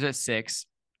 Cowboys at 6,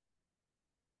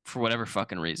 for whatever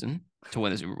fucking reason, to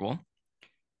win the Super Bowl.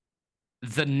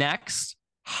 The next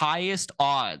highest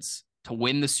odds to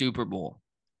win the Super Bowl,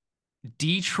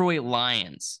 Detroit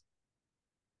Lions,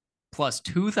 plus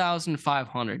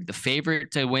 2,500, the favorite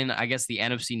to win, I guess, the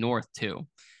NFC North too.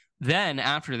 Then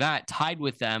after that, tied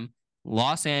with them,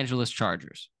 Los Angeles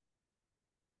Chargers,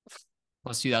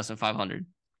 plus 2,500.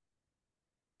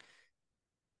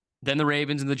 Then the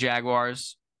Ravens and the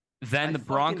Jaguars. Then the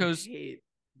Broncos.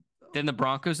 Then the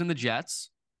Broncos and the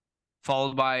Jets,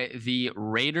 followed by the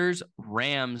Raiders,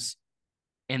 Rams,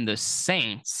 and the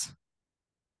Saints.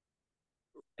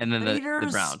 And then the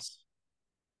Browns.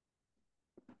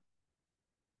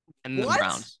 And then the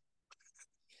Browns.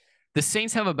 The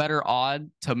Saints have a better odd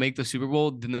to make the Super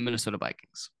Bowl than the Minnesota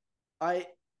Vikings.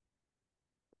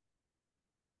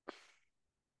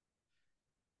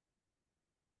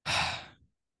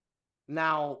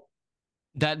 Now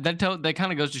that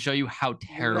kind of goes to show you how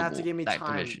terrible that division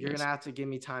is. You're gonna have to give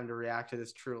me time to react to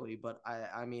this truly, but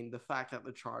I mean the fact that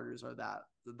the Chargers are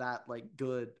that like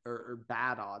good or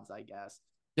bad odds, I guess.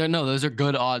 No, those are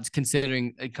good odds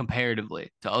considering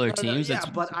comparatively to other teams. Yeah,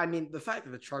 but I mean the fact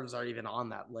that the Chargers aren't even on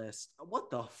that list.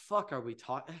 What the fuck are we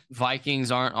talking?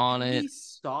 Vikings aren't on it.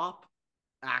 Stop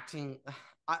acting.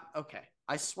 Okay,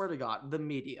 I swear to God, the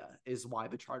media is why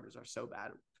the Chargers are so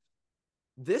bad.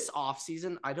 This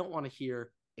offseason, I don't want to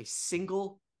hear a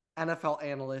single NFL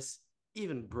analyst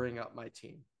even bring up my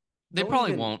team. They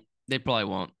probably won't.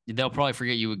 They'll probably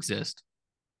forget you exist.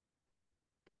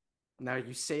 Now,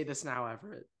 you say this now,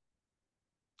 Everett,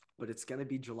 but it's going to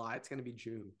be July. It's going to be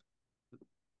June.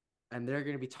 And they're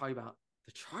going to be talking about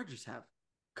the Chargers have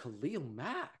Khalil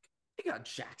Mack. They got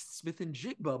Jackson Smith and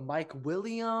Jigba, Mike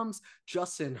Williams,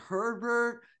 Justin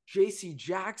Herbert, J.C.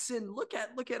 Jackson. Look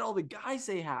at all the guys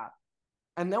they have.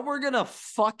 And then we're going to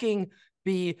fucking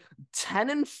be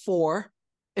 10-4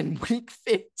 in week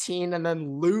 15 and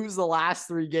then lose the last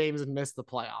 3 games and miss the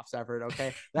playoffs, Everett,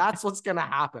 okay? That's what's going to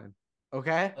happen,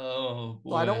 okay? Oh,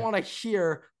 boy. So I don't want to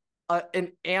hear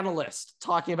an analyst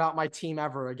talking about my team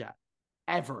ever again.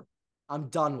 Ever. I'm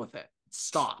done with it.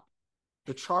 Stop.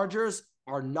 The Chargers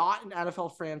are not an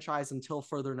NFL franchise until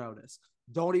further notice.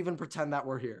 Don't even pretend that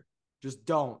we're here. Just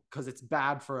don't, because it's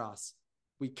bad for us.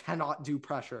 We cannot do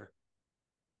pressure.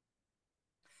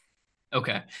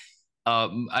 Okay.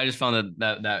 I just found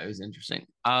that was interesting.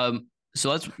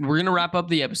 So we're gonna wrap up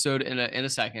the episode in a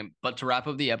second. But to wrap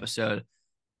up the episode,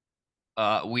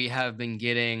 we have been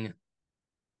getting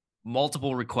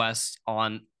multiple requests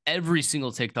on every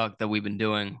single TikTok that we've been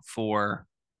doing for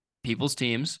people's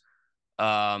teams.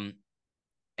 And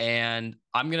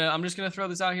I'm just gonna throw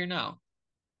this out here now.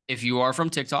 If you are from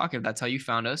TikTok, if that's how you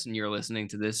found us and you're listening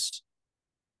to this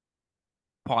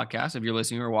podcast, if you're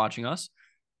listening or watching us,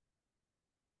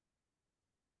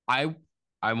 I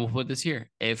will put this here.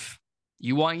 If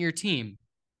you want your team,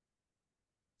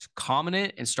 comment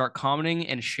it and start commenting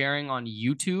and sharing on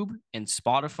YouTube and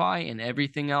Spotify and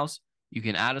everything else. You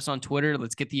can add us on Twitter.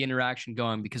 Let's get the interaction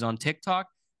going, because on TikTok,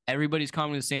 everybody's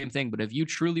commenting the same thing. But if you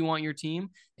truly want your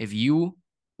team, if you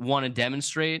want to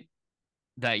demonstrate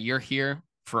that you're here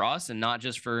for us and not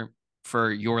just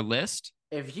for your list.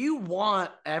 If you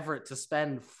want Everett to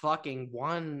spend fucking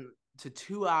 1 to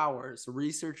 2 hours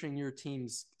researching your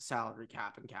team's salary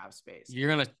cap and cap space, you're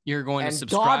going to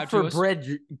subscribe to us.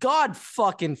 God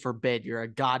fucking forbid you're a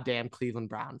goddamn Cleveland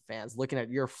Brown fans looking at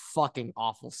your fucking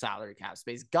awful salary cap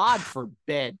space. God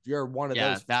forbid you're one of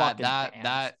those fucking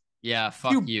fans.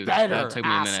 Fuck you. That took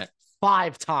me a minute.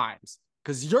 5 times.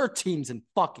 Because your team's in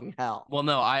fucking hell. Well,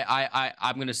 no,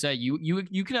 I'm gonna say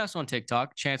you can ask on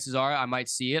TikTok. Chances are I might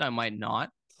see it, I might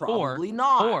not. Probably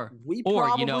not. We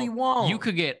probably won't. You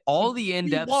could get all the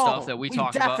in-depth stuff that we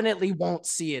talk about. We definitely won't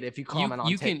see it if you comment on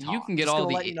TikTok. You can get all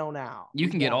the. Let you know now. You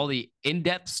can get all the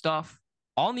in-depth stuff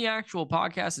on the actual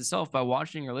podcast itself by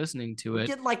watching or listening to it. We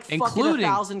get like fucking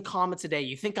 1,000 comments a day.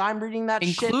 You think I'm reading that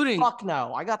shit? Fuck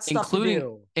no. I got stuff to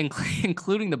do.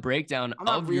 Including the breakdown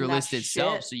of your list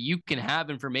itself, so you can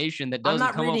have information that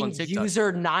doesn't come up on TikTok.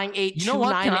 User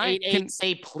 9829888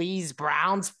 say please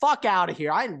Browns. Fuck out of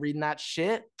here. I ain't reading that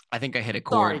shit. I think I hit a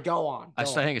chord. Sorry, go on. I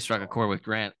think I struck a chord with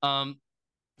Grant.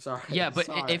 Sorry. Yeah, but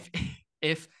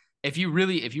if you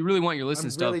really want your list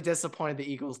and stuff, I'm really disappointed the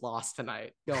Eagles lost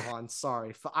tonight. Go on.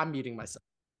 Sorry, I'm muting myself.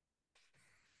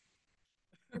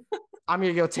 I'm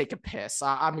gonna go take a piss.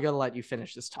 I'm gonna let you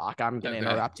finish this talk. I'm gonna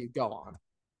interrupt you. Go on.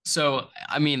 So,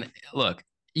 I mean, look,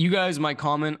 you guys might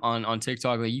comment on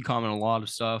TikTok. Like, you comment a lot of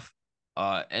stuff,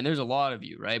 and there's a lot of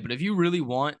you, right? But if you really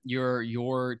want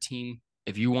your team,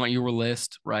 if you want your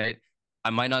list, right? I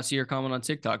might not see your comment on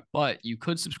TikTok, but you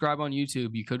could subscribe on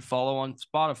YouTube. You could follow on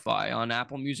Spotify, on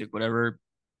Apple Music, whatever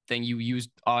thing you use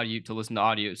audio to listen to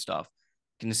audio stuff.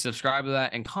 You can subscribe to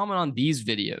that and comment on these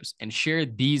videos and share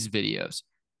these videos.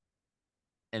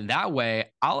 And that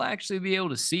way, I'll actually be able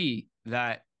to see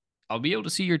that. I'll be able to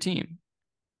see your team.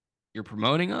 You're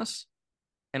promoting us.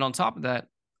 And on top of that,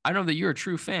 I know that you're a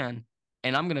true fan,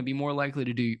 and I'm going to be more likely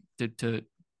to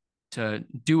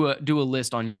do a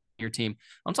list on your team.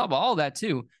 On top of all that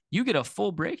too, you get a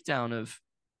full breakdown of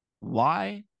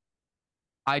why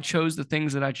I chose the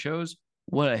things that I chose,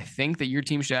 what I think that your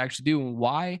team should actually do, and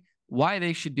why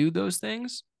they should do those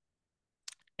things.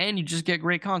 And you just get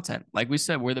great content. Like we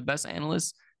said, we're the best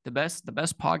analysts, the best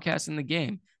podcast in the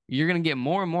game. You're going to get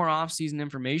more and more off-season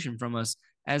information from us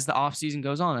as the off-season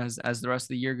goes on, as the rest of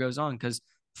the year goes on, because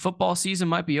football season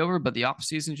might be over, but the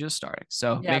off-season just starting.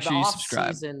 So make sure you subscribe. The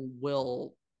off-season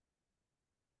will,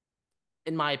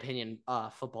 in my opinion,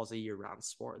 football's a year-round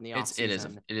sport. In the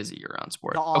off-season, it is a year-round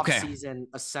sport. The off-season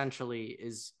essentially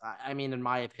is, I mean, in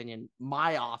my opinion,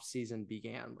 my off-season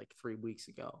began like 3 weeks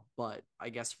ago, but I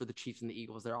guess for the Chiefs and the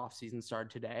Eagles, their off-season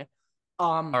started today.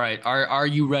 All right, are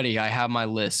you ready? I have my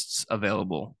lists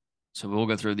available, so we'll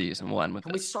go through these and we'll end with.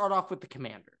 Can we start off with the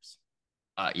Commanders?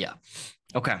 Yeah.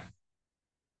 Okay.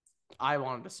 I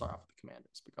wanted to start off with the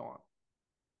Commanders, but go on.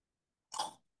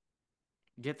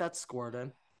 Get that squirt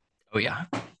in. Oh yeah,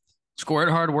 squirt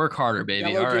hard, work harder,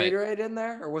 baby. Yellow all right. Gatorade in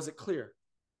there, or was it clear?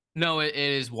 No, it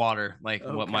is water, like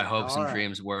what my hopes and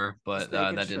dreams were, but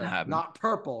that didn't happen. Not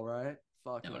purple, right?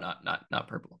 Fuck no, not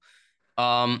purple.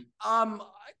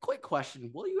 Quick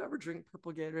question: will you ever drink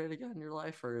purple Gatorade again in your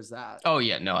life, or is that? Oh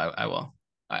yeah, no, I will.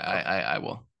 I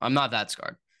will. I'm not that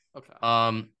scarred. Okay.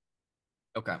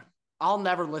 Okay. I'll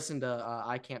never listen to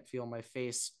 "I Can't Feel My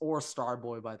Face" or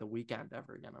 "Starboy" by The Weeknd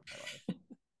ever again in my life.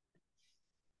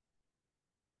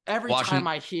 Every time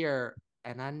I hear,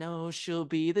 and I know she'll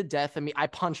be the death of me, I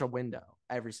punch a window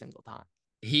every single time.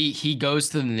 He goes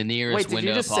to the nearest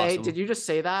window possible. Did you just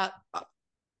say that?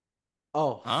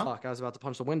 Fuck! I was about to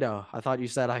punch the window. I thought you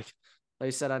said I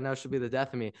know she'll be the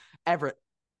death of me. Everett,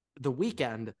 The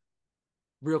Weeknd.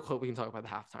 Real quick, we can talk about the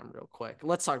halftime real quick.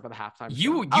 Let's talk about the halftime.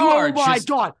 You are just. Oh my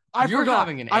god! I forgot.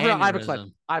 Having an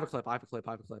aneurysm. I have a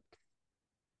clip.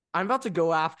 I'm about to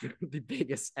go after the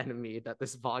biggest enemy that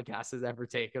this podcast has ever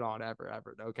taken on ever.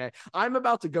 Okay, I'm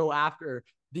about to go after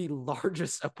the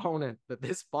largest opponent that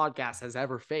this podcast has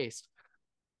ever faced.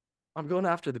 I'm going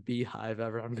after the Beehive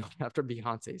ever. I'm going after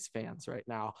Beyonce's fans right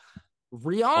now.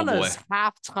 Rihanna's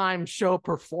halftime show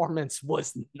performance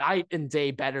was night and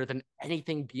day better than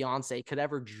anything Beyonce could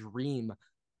ever dream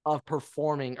of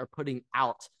performing or putting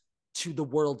out to the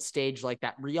world stage like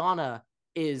that. Rihanna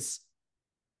is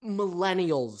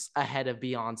millennials ahead of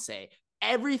Beyonce.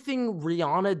 Everything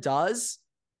Rihanna does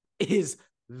is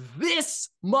this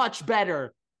much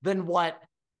better than what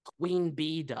Queen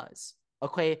Bee does.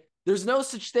 Okay? There's no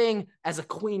such thing as a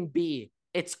Queen Bee.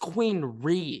 It's Queen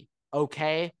Ree,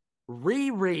 okay?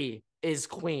 Riri is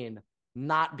queen,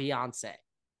 not Beyonce.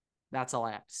 That's all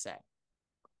I have to say.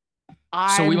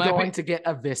 I'm going to get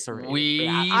eviscerated.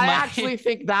 I actually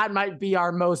think that might be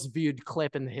our most viewed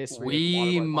clip in the history.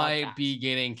 We might be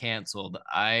getting canceled.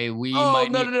 No. We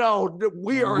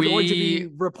are going to be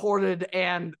reported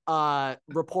and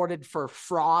reported for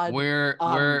fraud. We're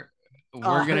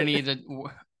gonna need to.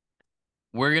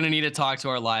 We're going to need to talk to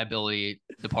our liability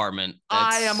department.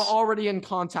 I am already in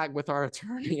contact with our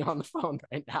attorney on the phone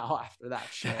right now after that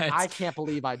shit. I can't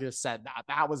believe I just said that.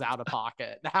 That was out of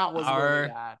pocket. That was really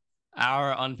bad.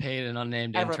 Our unpaid and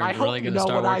unnamed intern is really going to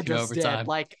start working overtime.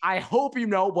 Like, I hope you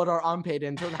know what our unpaid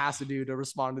intern has to do to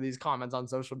respond to these comments on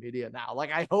social media now.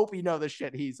 Like, I hope you know the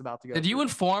shit he's about to go Did you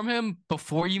inform him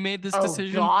before you made this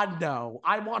decision? Oh, God, no.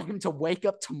 I want him to wake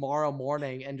up tomorrow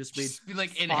morning and just read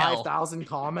like 5,000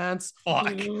 comments.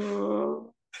 Fuck.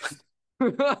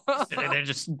 They're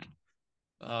just...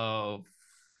 Oh,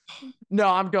 no,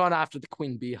 I'm going after the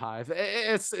Queen Beehive.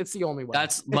 It's the only way.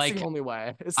 It's the only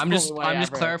way. I'm just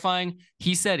clarifying.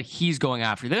 He said he's going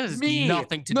after. This has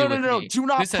nothing to do with me. No. Do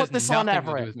not put this on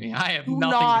Everett. I have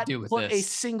nothing to do with this. Do not put a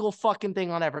single fucking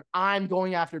thing on Everett. I'm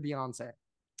going after Beyonce.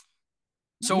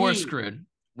 So we're screwed.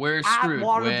 We're screwed. At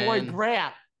Waterboy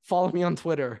Grant. Follow me on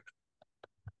Twitter.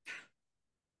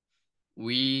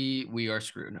 We are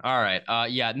screwed. All right.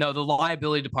 No, the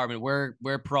liability department,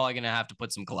 we're probably gonna have to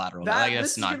put some collateral.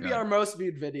 This is gonna be our most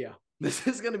viewed video. This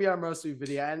is going to be our most viewed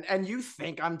video. And you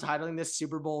think I'm titling this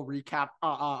Super Bowl recap?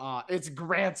 It's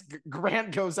Grant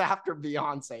goes after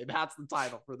Beyonce. That's the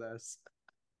title for this.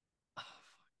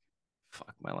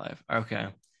 Fuck my life. Okay.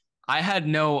 I had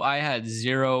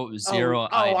zero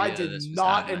idea. I did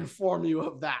not inform you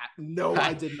of that. No,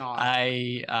 I did not.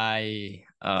 I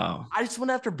just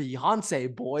went after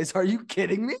Beyonce, boys. Are you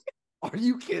kidding me? Are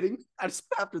you kidding? I just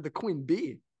went after the Queen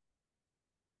Bee.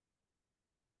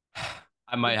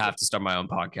 I might have to start my own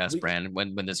podcast brand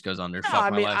when this goes under.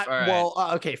 Fuck my life. All right. Well,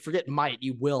 okay, forget might.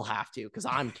 You will have to because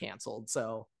I'm canceled.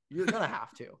 So you're gonna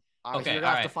have to. Okay, you're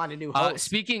gonna have to find a new host.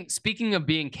 Speaking of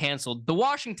being canceled, the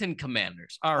Washington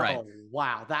Commanders. All right. Oh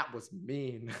wow, that was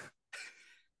mean.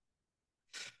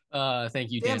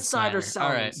 Thank you, Dan Snyder. All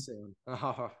right. Soon.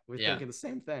 We're thinking the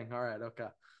same thing. All right. Okay.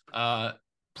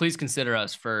 Please consider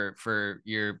us for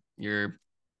your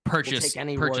purchase.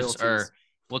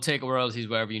 We'll take royalties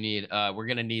wherever you need. We're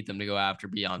gonna need them to go after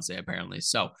Beyonce apparently.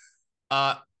 So,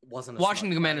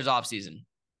 Washington Commanders offseason.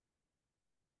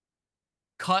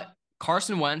 Cut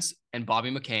Carson Wentz and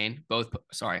Bobby McCain. Post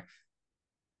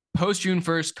June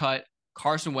 1st, cut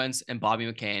Carson Wentz and Bobby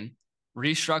McCain.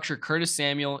 Restructure Curtis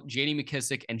Samuel, J.D.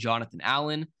 McKissic, and Jonathan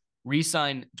Allen.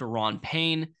 Resign Daron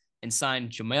Payne and sign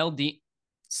Jamel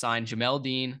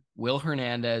Dean, Will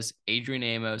Hernandez, Adrian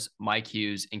Amos, Mike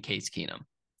Hughes, and Case Keenum.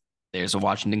 There's a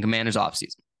Washington Commanders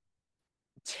offseason.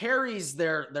 Terry's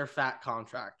their fat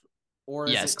contract, or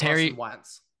is it Carson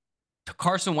Wentz?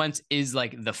 Carson Wentz is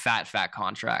like the fat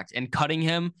contract, and cutting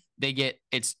him,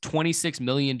 it's $26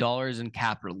 million in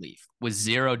cap relief with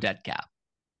zero dead cap.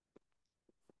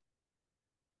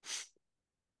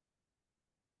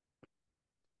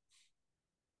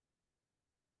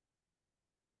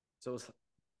 So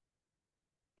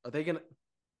are they gonna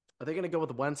go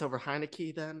with Wentz over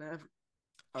Heineke then?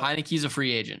 Heineke's a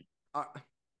free agent.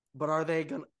 But are they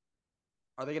gonna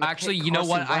actually? You know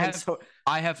what? I have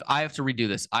to redo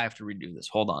this.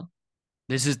 Hold on.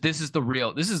 This is the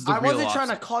real. I wasn't trying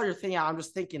to call your thing out. I'm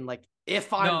just thinking like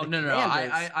if I'm no.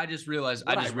 I just realized.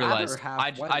 I just realized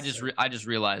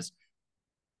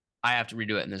I have to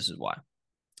redo it, and this is why.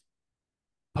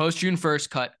 Post June 1st,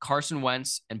 cut Carson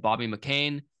Wentz and Bobby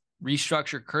McCain.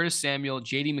 Restructure Curtis Samuel,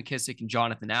 J.D. McKissic, and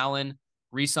Jonathan Allen.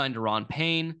 Resign Daron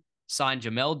Payne. Sign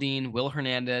Jamel Dean, Will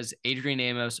Hernandez, Adrian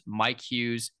Amos, Mike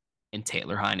Hughes, and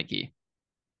Taylor Heineke.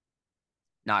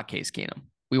 Not Case Keenum.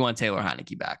 We want Taylor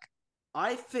Heineke back.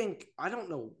 I don't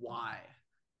know why,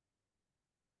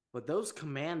 but those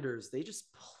Commanders, they just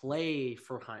play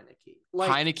for Heineke.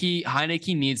 Like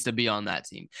Heineke needs to be on that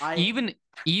team. Even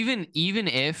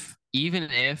if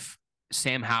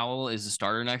Sam Howell is the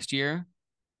starter next year,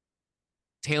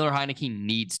 Taylor Heineke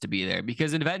needs to be there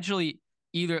because eventually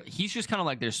either he's just kind of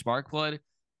like their spark plug,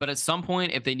 but at some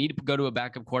point, if they need to go to a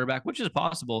backup quarterback, which is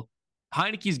possible,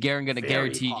 Heineke's going to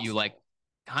guarantee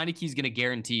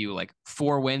you like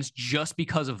 4 wins just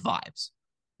because of vibes.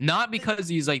 Not because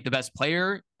he's like the best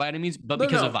player by any means, but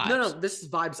because of vibes. No, this is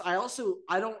vibes.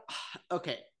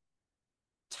 Okay.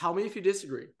 Tell me if you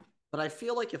disagree, but I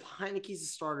feel like if Heineke's a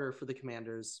starter for the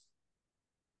Commanders,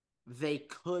 they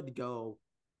could go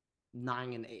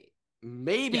 9-8.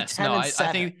 Maybe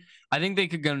 10-7. I think they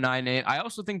could go 9-8. I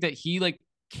also think that he like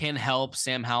can help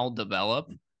Sam Howell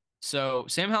develop. So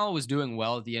Sam Howell was doing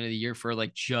well at the end of the year for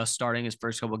like just starting his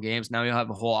first couple of games. Now he'll have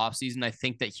a whole offseason. I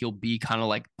think that he'll be kind of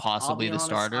like possibly the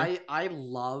starter. I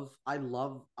love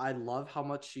how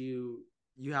much you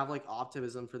have like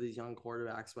optimism for these young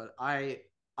quarterbacks, but I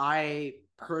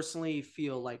personally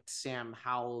feel like Sam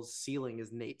Howell's ceiling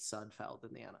is Nate Sudfeld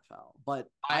in the NFL, but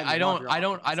I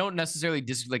don't necessarily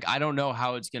disagree. Like I don't know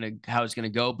how it's gonna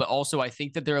go, but also I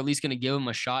think that they're at least gonna give him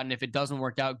a shot. And if it doesn't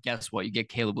work out, guess what? You get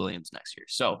Caleb Williams next year.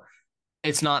 So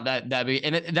it's not that big.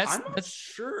 And I'm not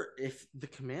sure if the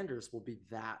Commanders will be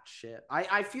that shit.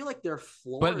 I feel like their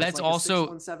floor. But that's like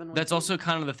also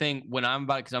kind of the thing when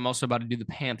because I'm also about to do the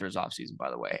Panthers offseason,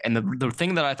 by the way. And the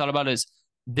thing that I thought about is.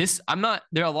 There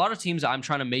are a lot of teams that I'm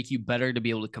trying to make you better to be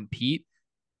able to compete.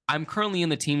 I'm currently in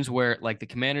the teams where like the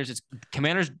Commanders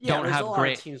don't have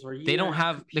great.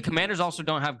 The Commanders also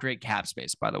don't have great cap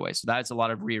space, by the way. So that's a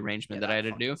lot of rearrangement that I had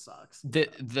to do. Sucks.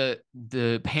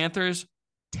 The Panthers,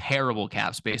 terrible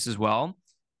cap space as well.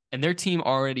 And their team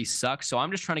already sucks. So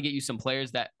I'm just trying to get you some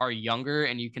players that are younger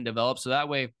and you can develop. So that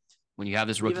way, when you have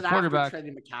this rookie quarterback,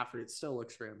 trading McCaffrey, it still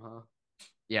looks for him, huh?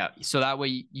 Yeah, so that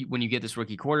way, when you get this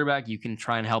rookie quarterback, you can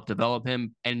try and help develop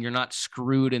him, and you're not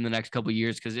screwed in the next couple of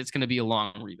years because it's going to be a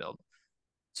long rebuild.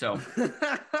 So,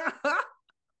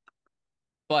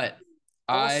 but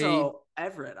also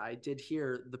Everett, I did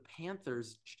hear the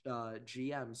Panthers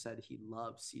GM said he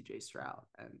loves CJ Stroud,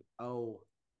 and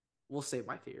we'll save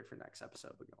my theory for next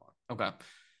episode. But go on. Okay.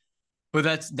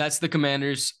 But that's the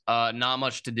Commanders. Not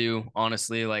much to do,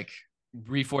 honestly. Like,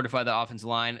 refortify the offensive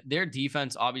line. Their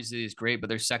defense obviously is great, but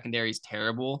their secondary is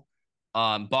terrible.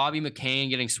 Bobby McCain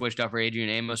getting switched out for Adrian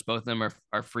Amos. Both of them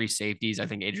are free safeties. I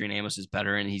think Adrian Amos is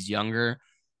better and he's younger.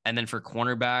 And then for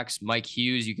cornerbacks, Mike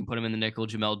Hughes, you can put him in the nickel.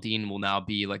 Jamel Dean will now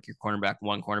be like your cornerback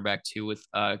 1, cornerback 2 with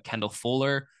Kendall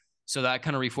Fuller. So that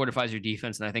kind of refortifies your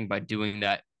defense. And I think by doing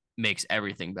that makes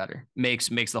everything better. Makes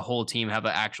the whole team have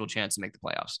an actual chance to make the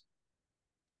playoffs.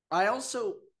 I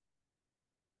also,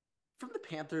 from the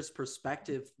Panthers'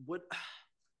 perspective,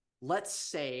 let's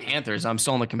say Panthers. I'm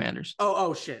still on the Commanders.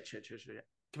 Oh shit.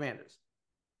 Commanders.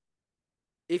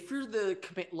 If you're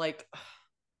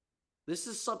this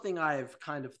is something I've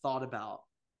kind of thought about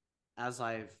as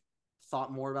I've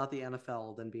thought more about the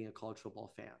NFL than being a college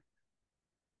football fan.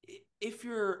 If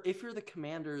you're the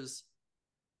Commanders,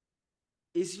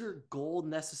 is your goal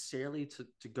necessarily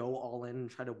to go all in and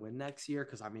try to win next year?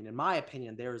 Because, I mean, in my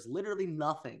opinion, there is literally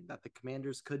nothing that the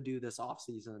Commanders could do this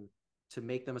offseason to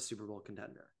make them a Super Bowl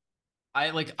contender.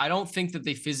 I don't think that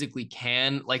they physically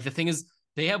can. Like, the thing is,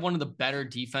 they have one of the better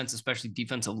defense, especially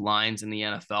defensive lines in the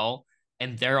NFL,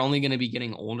 and they're only going to be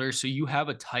getting older. So you have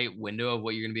a tight window of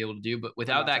what you're going to be able to do. But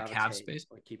without that cap space,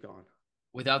 keep going.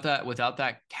 Without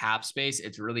that cap space,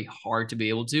 it's really hard to be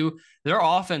able to. Their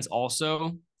offense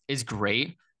also is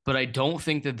great, but I don't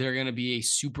think that they're going to be a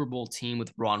Super Bowl team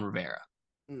with Ron Rivera.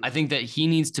 I think that he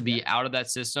needs to be out of that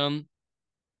system.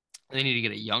 They need to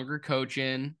get a younger coach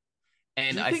in.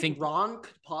 And I think Ron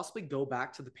could possibly go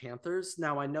back to the Panthers.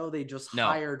 Now, I know they just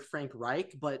hired Frank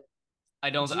Reich, but I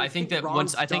don't. I think that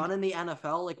Ron's done in the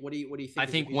NFL. Like, what do you think? I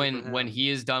think when he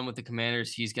is done with the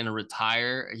Commanders, he's going to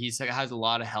retire. He has a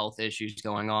lot of health issues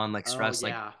going on, like stress.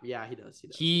 Yeah, he does.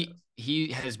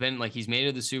 He has been like, he's made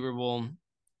it to the Super Bowl.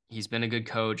 He's been a good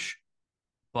coach,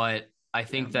 but I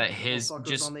think that his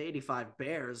just on the 85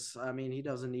 Bears. I mean, he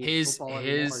doesn't need football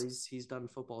anymore. He's done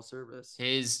football service.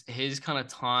 His kind of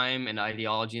time and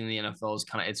ideology in the NFL is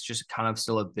it's just kind of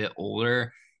still a bit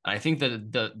older. And I think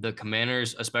that the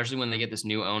Commanders, especially when they get this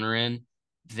new owner in,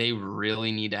 they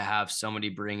really need to have somebody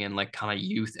bring in like kind of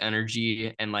youth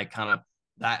energy and like kind of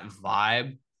that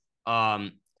vibe.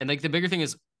 And like the bigger thing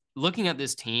is looking at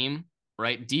this team.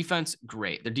 Right, defense,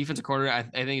 great. Their defensive coordinator,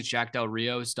 I think it's Jack Del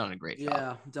Rio, has done a great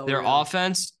job. Their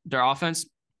offense,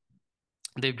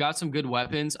 they've got some good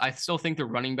weapons. I still think the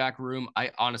running back room. I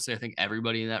think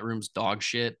everybody in that room's dog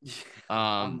shit.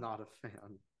 I'm not a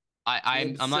fan.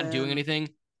 I'm not doing anything.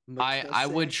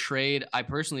 I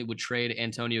personally would trade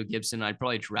Antonio Gibson. I'd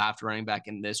probably draft running back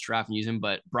in this draft and use him.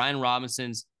 But Brian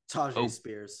Robinson's Tajay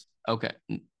Spears. Okay,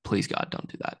 please God, don't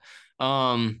do that.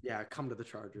 Yeah, come to the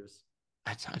Chargers.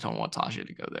 I don't want Tajay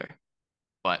to go there,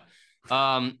 but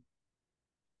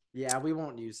yeah, we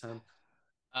won't use him.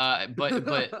 But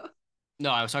no,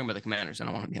 I was talking about the Commanders. I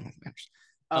don't want to be on the Commanders.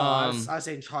 I was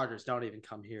saying Chargers. Don't even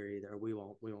come here either. We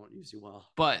won't use you well.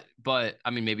 But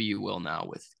I mean, maybe you will now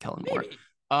with Kellen Moore.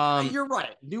 You're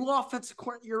right. New offensive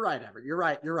coordinator. You're right, Everett. You're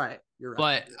right.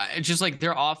 But it's just like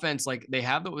their offense. Like they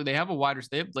have a wide.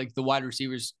 They have like the wide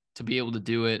receivers to be able to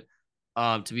do it.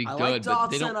 To be good, like Dotson, but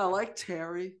they don't. I like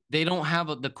Terry. They don't have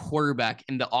the quarterback,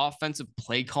 and the offensive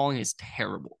play calling is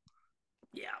terrible.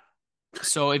 Yeah.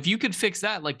 So if you could fix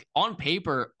that, like on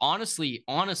paper, honestly,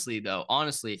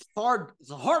 it's hard.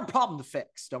 It's a hard problem to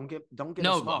fix. Don't get.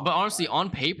 No, but honestly, on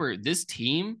paper, this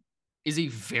team is a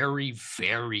very,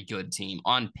 very good team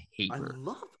on paper.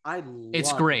 I love.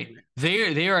 It's great.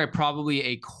 They are probably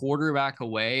a quarterback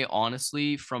away,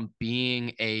 honestly, from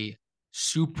being a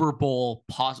Super Bowl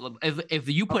possible. If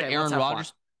you put Aaron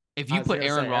Rodgers,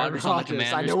 on the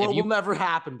Commanders, I know it will never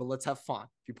happen, but let's have fun.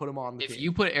 If you put him on the team.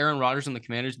 You put Aaron Rodgers on the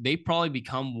Commanders, they probably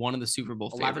become one of the Super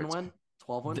Bowl 11 favorites. 11 win,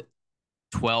 12 win,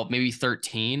 12, maybe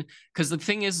 13. Because the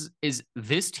thing is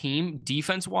this team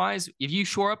defense wise, if you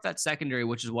shore up that secondary,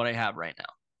 which is what I have right now.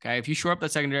 Okay, if you shore up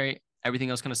that secondary, everything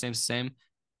else kind of stays the same.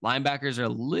 Linebackers are a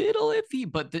little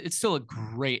iffy, but it's still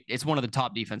it's one of the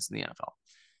top defense in the NFL.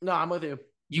 No, I'm with you.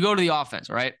 You go to the offense,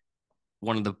 right?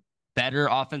 One of the better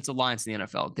offensive lines in the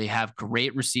NFL. They have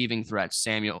great receiving threats.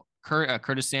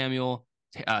 Curtis Samuel,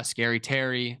 Scary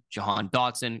Terry, Jahan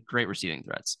Dotson, great receiving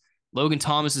threats. Logan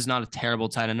Thomas is not a terrible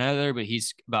tight end either, but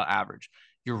he's about average.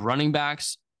 Your running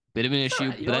backs, bit of an issue.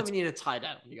 Right. You don't even need a tight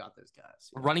end when you got those guys.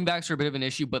 Running backs are a bit of an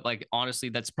issue, but like honestly,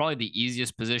 that's probably the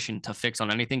easiest position to fix on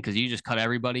anything because you just cut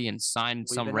everybody and sign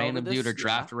some random dude or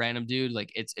draft a random dude. Like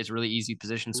it's a really easy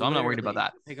position, so I'm not worried about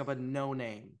that. Pick up a no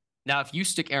name. Now, if you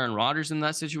stick Aaron Rodgers in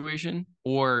that situation,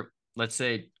 or let's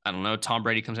say I don't know, Tom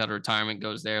Brady comes out of retirement,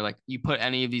 goes there, like you put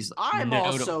any of these. I'm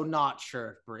also not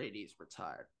sure if Brady's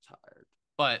retired.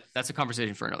 But that's a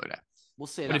conversation for another day. We'll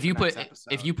say that. But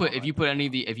if you put any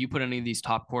of these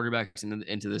top quarterbacks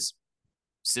into this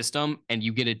system, and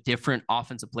you get a different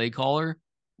offensive play caller,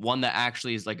 one that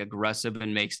actually is like aggressive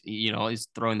and makes, is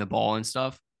throwing the ball and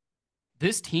stuff.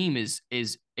 This team is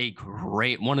a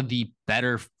great, one of the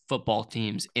better football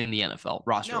teams in the NFL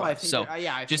roster. No, I think so.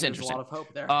 I just think there's a lot of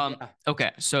hope there. Okay,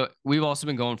 so we've also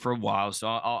been going for a while, so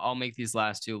I'll make these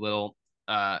last two little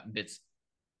bits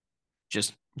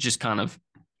just kind of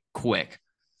quick.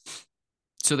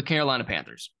 So the Carolina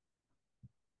Panthers.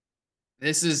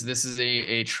 This is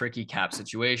a tricky cap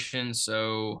situation,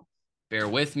 so bear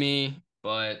with me,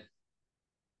 but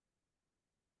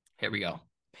here we go.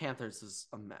 Panthers is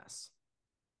a mess.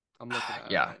 I'm looking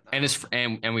at it right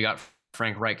now. And we got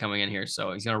Frank Wright coming in here,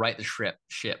 so he's gonna right the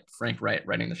ship. Frank Wright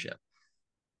writing the ship.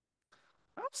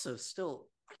 I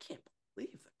can't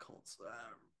believe the Colts.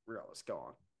 Let's go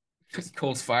on.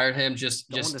 Colts fired him just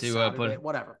to put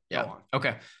whatever. Yeah. Go on.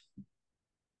 Okay.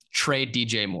 Trade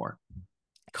DJ Moore.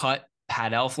 Cut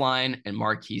Pat Elflein and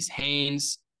Marquise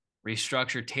Haynes.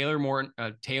 Restructured Taylor Moore.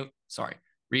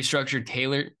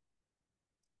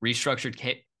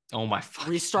 Oh my fuck.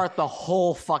 Restart the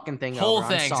whole fucking thing over. Whole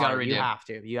thing's gotta redo.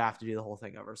 You have to do the whole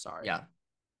thing over. Sorry. Yeah.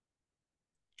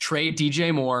 Trade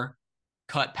DJ Moore.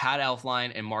 Cut Pat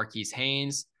Elflein and Marquise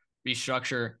Haynes.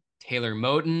 Restructure Taylor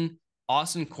Moton,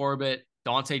 Austin Corbett,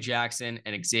 Dante Jackson,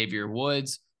 and Xavier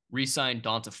Woods. Re-sign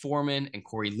Donta Foreman and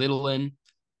Corey Littleton.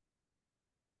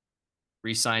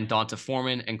 Re-sign Donta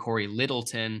Foreman and Corey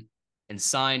Littleton. And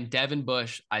sign Devin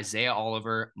Bush, Isaiah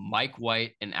Oliver, Mike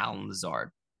White, and Alan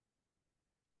Lazard.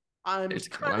 I'm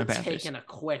kind of taking a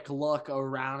quick look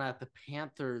around at the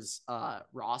Panthers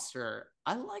roster.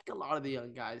 I like a lot of the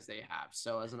young guys they have.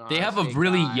 So as an they have a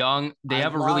really young.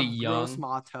 Gross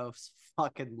Matos.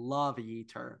 Fucking love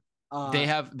Yetur. They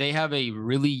have a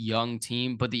really young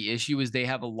team, but the issue is they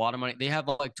have a lot of money. They have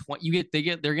like 20.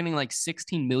 They're getting like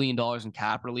 $16 million in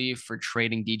cap relief for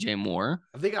trading DJ Moore.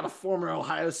 They got a former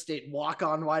Ohio State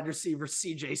walk-on wide receiver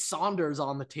CJ Saunders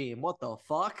on the team. What the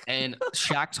fuck? And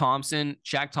Shaq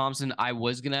Thompson, I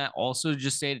was gonna also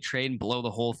just say to trade and blow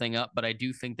the whole thing up, but I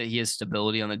do think that he has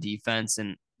stability on the defense,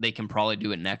 and they can probably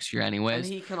do it next year anyways.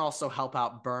 And he can also help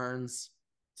out Burns.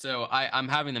 So I'm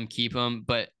having them keep him,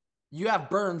 but. You have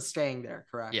Burns staying there,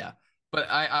 correct? Yeah, but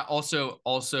I'm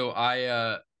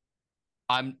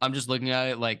just looking at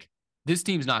it like this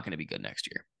team's not going to be good next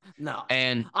year. No,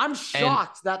 and I'm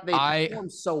shocked that they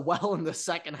performed so well in the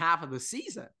second half of the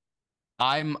season.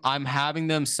 I'm having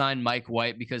them sign Mike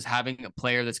White because having a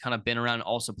player that's kind of been around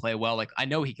also play well. Like I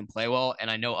know he can play well,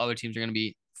 and I know other teams are going to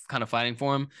be kind of fighting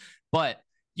for him, but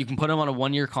you can put him on a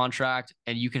 1-year contract,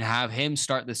 and you can have him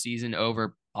start the season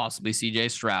over possibly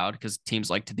CJ Stroud because teams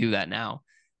like to do that now.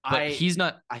 But he's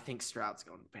not. I think Stroud's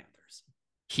going to the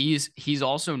Panthers. He's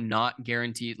also not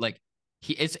guaranteed. Like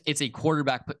it's a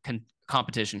quarterback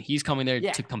competition. He's coming there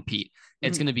to compete.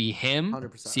 It's going to be him,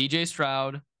 100%. CJ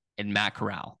Stroud, and Matt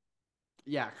Corral.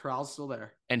 Yeah, Corral's still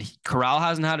there, and Corral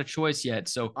hasn't had a choice yet.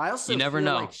 So I also you never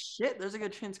know. Like, shit, there's a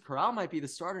good chance Corral might be the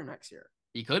starter next year.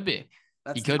 He could be.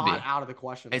 That's not out of the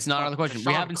question. It's not out of the question.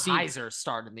 We haven't seen Kaiser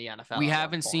start in the NFL. We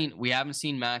haven't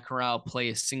seen Matt Corral play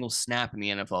a single snap in the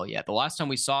NFL yet. The last time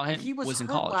we saw him, he was in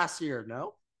college last year.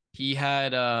 No, he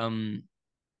had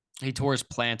he tore his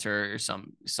plantar or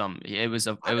some. It was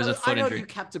a foot injury. I know you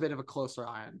kept a bit of a closer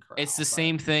eye on Corral. It's the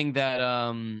same thing that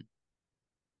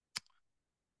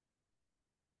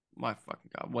my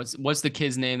fucking God, what's the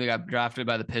kid's name that got drafted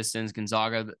by the Pistons?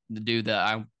 Gonzaga, the dude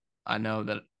that I know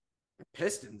that.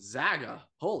 Pistons, Zaga.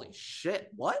 Holy shit.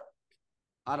 What?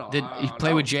 He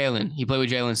played with Jalen. He played with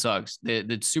Jalen Suggs,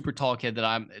 the super tall kid that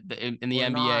I'm in the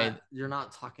NBA. You're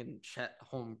not talking Chet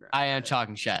Holmgren. I am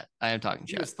talking Chet.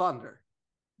 He was Thunder.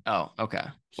 Oh, okay.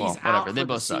 Well, whatever. They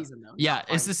both suck. Yeah,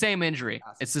 it's the same injury.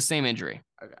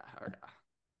 Okay.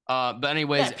 But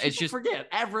anyways, it's just forget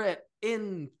Everett.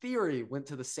 In theory, went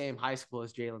to the same high school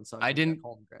as Jalen Suggs. I didn't.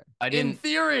 In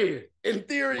theory, we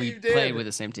you did. Played with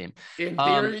the same team. In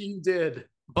theory, you did.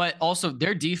 But also,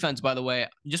 their defense, by the way,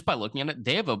 just by looking at it,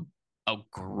 they have a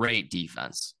great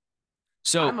defense.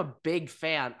 So I'm a big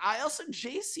fan. I also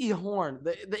J.C. Horn.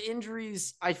 The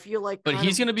injuries, I feel like, but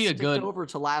he's going to be a good over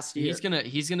to last year. He's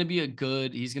going to be a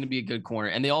good corner.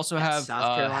 And they also have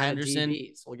Henderson.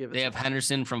 They have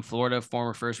Henderson from Florida,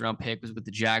 former first-round pick, was with the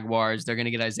Jaguars. They're going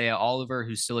to get Isaiah Oliver,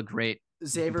 who's still a great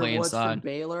Xavier Woods from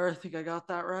Baylor. I think I got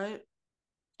that right.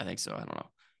 I think so. I don't know.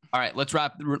 All right, let's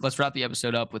wrap the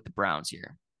episode up with the Browns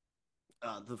here.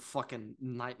 The fucking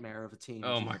nightmare of a team.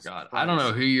 Oh my God. I don't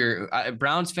know who your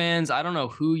Browns fans. I don't know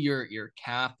who your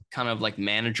cap kind of like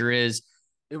manager is.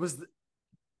 It was the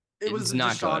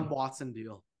Deshaun Watson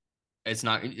deal. It's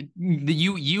not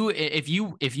you if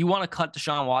you want to cut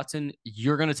Deshaun Watson,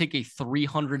 you're going to take a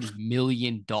 $300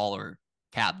 million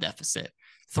cap deficit.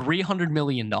 $300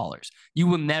 million. You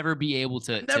will never be able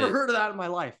to. Never heard of that in my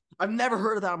life. I've never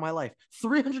heard of that in my life.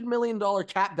 $300 million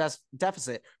cap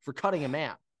deficit for cutting a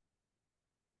man.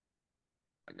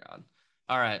 Oh my God.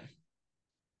 All right.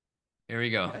 Here we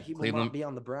go. Yeah, he will not be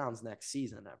on the Browns next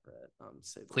season, Everett.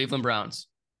 Cleveland Browns.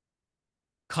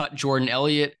 Cut Jordan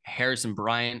Elliott, Harrison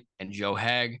Bryant, and Joe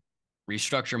Haeg.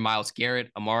 Restructure Myles Garrett,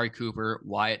 Amari Cooper,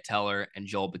 Wyatt Teller, and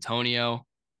Joel Bitonio.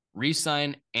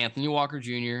 Re-sign Anthony Walker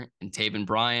Jr. and Taven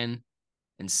Bryan.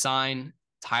 And sign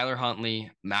Tyler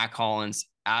Huntley, Mac Hollins,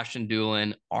 Ashton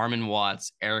Dulin, Armon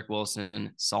Watts, Eric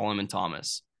Wilson, Solomon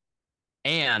Thomas.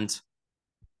 And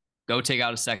go take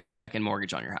out a second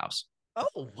mortgage on your house.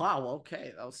 Oh, wow.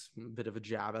 Okay. That was a bit of a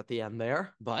jab at the end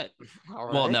there, but all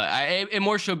right. Well, no, it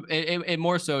more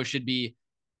so should be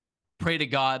pray to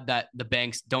God that the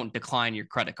banks don't decline your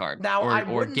credit card now,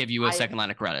 or give you a second line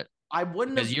of credit. I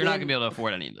wouldn't, because you're not going to be able to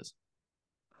afford any of this.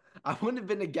 I wouldn't have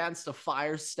been against a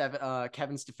fire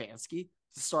Kevin Stefanski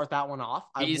to start that one off.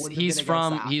 I'm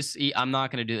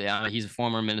not going to do that. He's a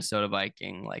former Minnesota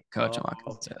Viking coach.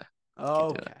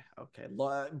 Okay.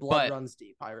 Blood runs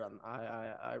deep. I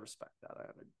respect that.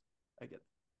 I get it.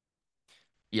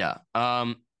 Yeah.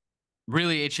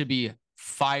 Really, it should be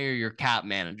fire your cap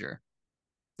manager.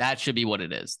 That should be what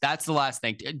it is. That's the last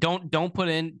thing. Don't put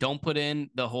in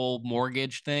the whole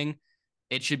mortgage thing.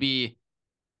 It should be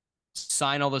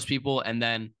sign all those people and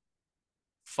then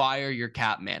fire your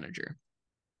cap manager.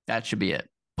 That should be it.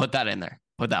 Put that in there.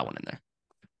 Put that one in there.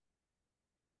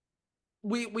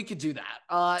 We could do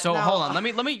that. So now, hold on. Let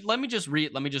me just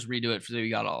redo it so you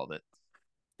got all of it.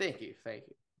 Thank you.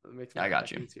 I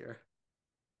got you. Here.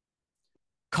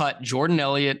 Cut Jordan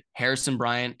Elliott, Harrison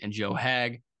Bryant, and Joe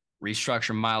Haeg.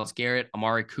 Restructure Myles Garrett,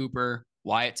 Amari Cooper,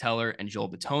 Wyatt Teller, and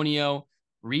Joel Bitonio.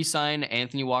 Re-sign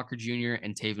Anthony Walker Jr.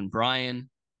 and Taven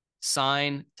Bryan.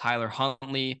 Sign Tyler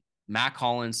Huntley, Mac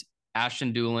Hollins,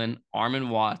 Ashton Dulin, Armon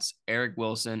Watts, Eric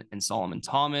Wilson, and Solomon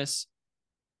Thomas.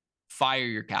 Fire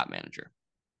your cap manager.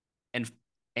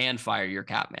 And fire your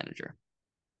cap manager.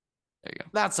 There you go.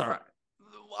 That's all right.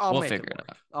 We'll figure it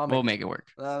out. We'll make it work.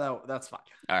 That's fine.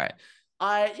 All right.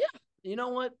 Yeah. You know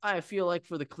what? I feel like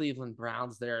for the Cleveland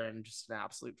Browns, they're in just an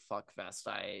absolute fuck fest.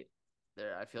 I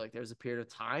feel like there's a period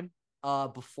of time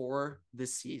before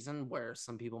this season where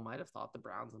some people might have thought the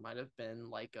Browns might have been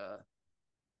like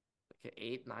an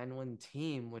 8-9 win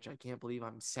team, which I can't believe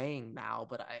I'm saying now,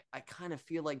 but I kind of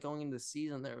feel like going into the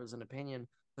season there was an opinion,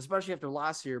 especially after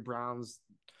last year. Browns,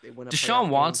 they win. Deshaun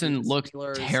Watson looked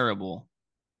terrible.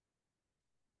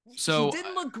 So he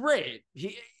didn't look great.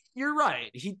 You're right.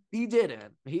 He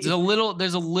didn't. There's a little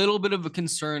bit of a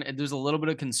concern, and there's a little bit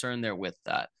of concern there with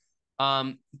that.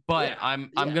 I'm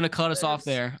gonna cut us off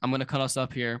there. I'm gonna cut us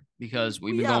up here because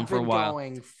we've been going for a while.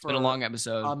 It's been a long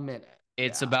episode. A minute.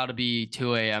 It's about to be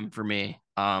 2 a.m. for me.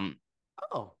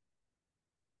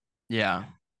 Yeah,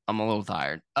 I'm a little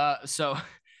tired. So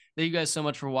thank you guys so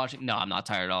much for watching. No, I'm not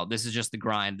tired at all. This is just the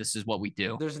grind. This is what we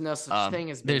do. There's no such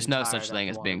thing as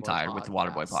being tired with the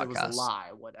Waterboy podcast. It was a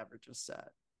lie. Whatever just said.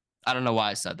 I don't know why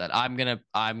I said that. I'm gonna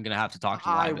have to talk to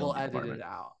the liability department. I will edit it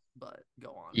out, but go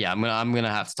on. Yeah, I'm gonna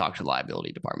have to talk to the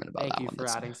liability department about that one. Thank you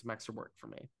for adding some extra work for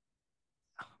me.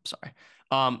 I'm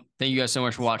sorry. Thank you guys so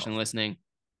much for watching and listening.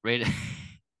 Rate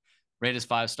us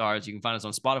 5 stars. You can find us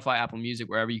on Spotify, Apple Music,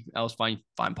 wherever you else find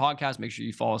podcasts. Make sure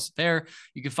you follow us there.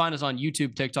 You can find us on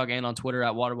YouTube, TikTok, and on Twitter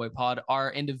at Waterboy Pod.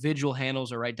 Our individual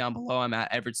handles are right down below. I'm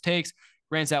at Everett's Takes.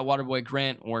 Grant's at Waterboy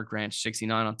Grant or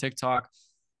Grant69 on TikTok.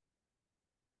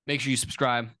 Make sure you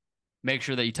subscribe. Make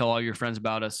sure that you tell all your friends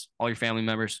about us, all your family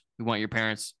members. We want your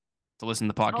parents to listen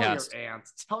to the podcast. Tell your aunt,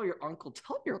 tell your uncle,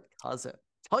 tell your cousin,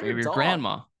 tell your dog.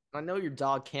 Grandma. I know your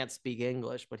dog can't speak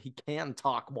English, but he can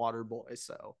talk Waterboy,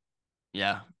 so.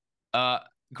 Yeah.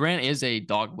 Grant is a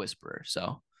dog whisperer,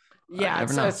 so. Yeah,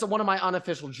 it's one of my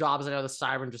unofficial jobs. I know the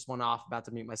siren just went off, about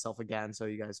to mute myself again, so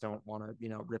you guys don't want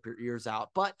to, rip your ears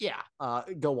out. But yeah,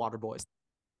 go Waterboys.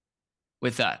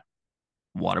 With that,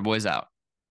 Waterboys out.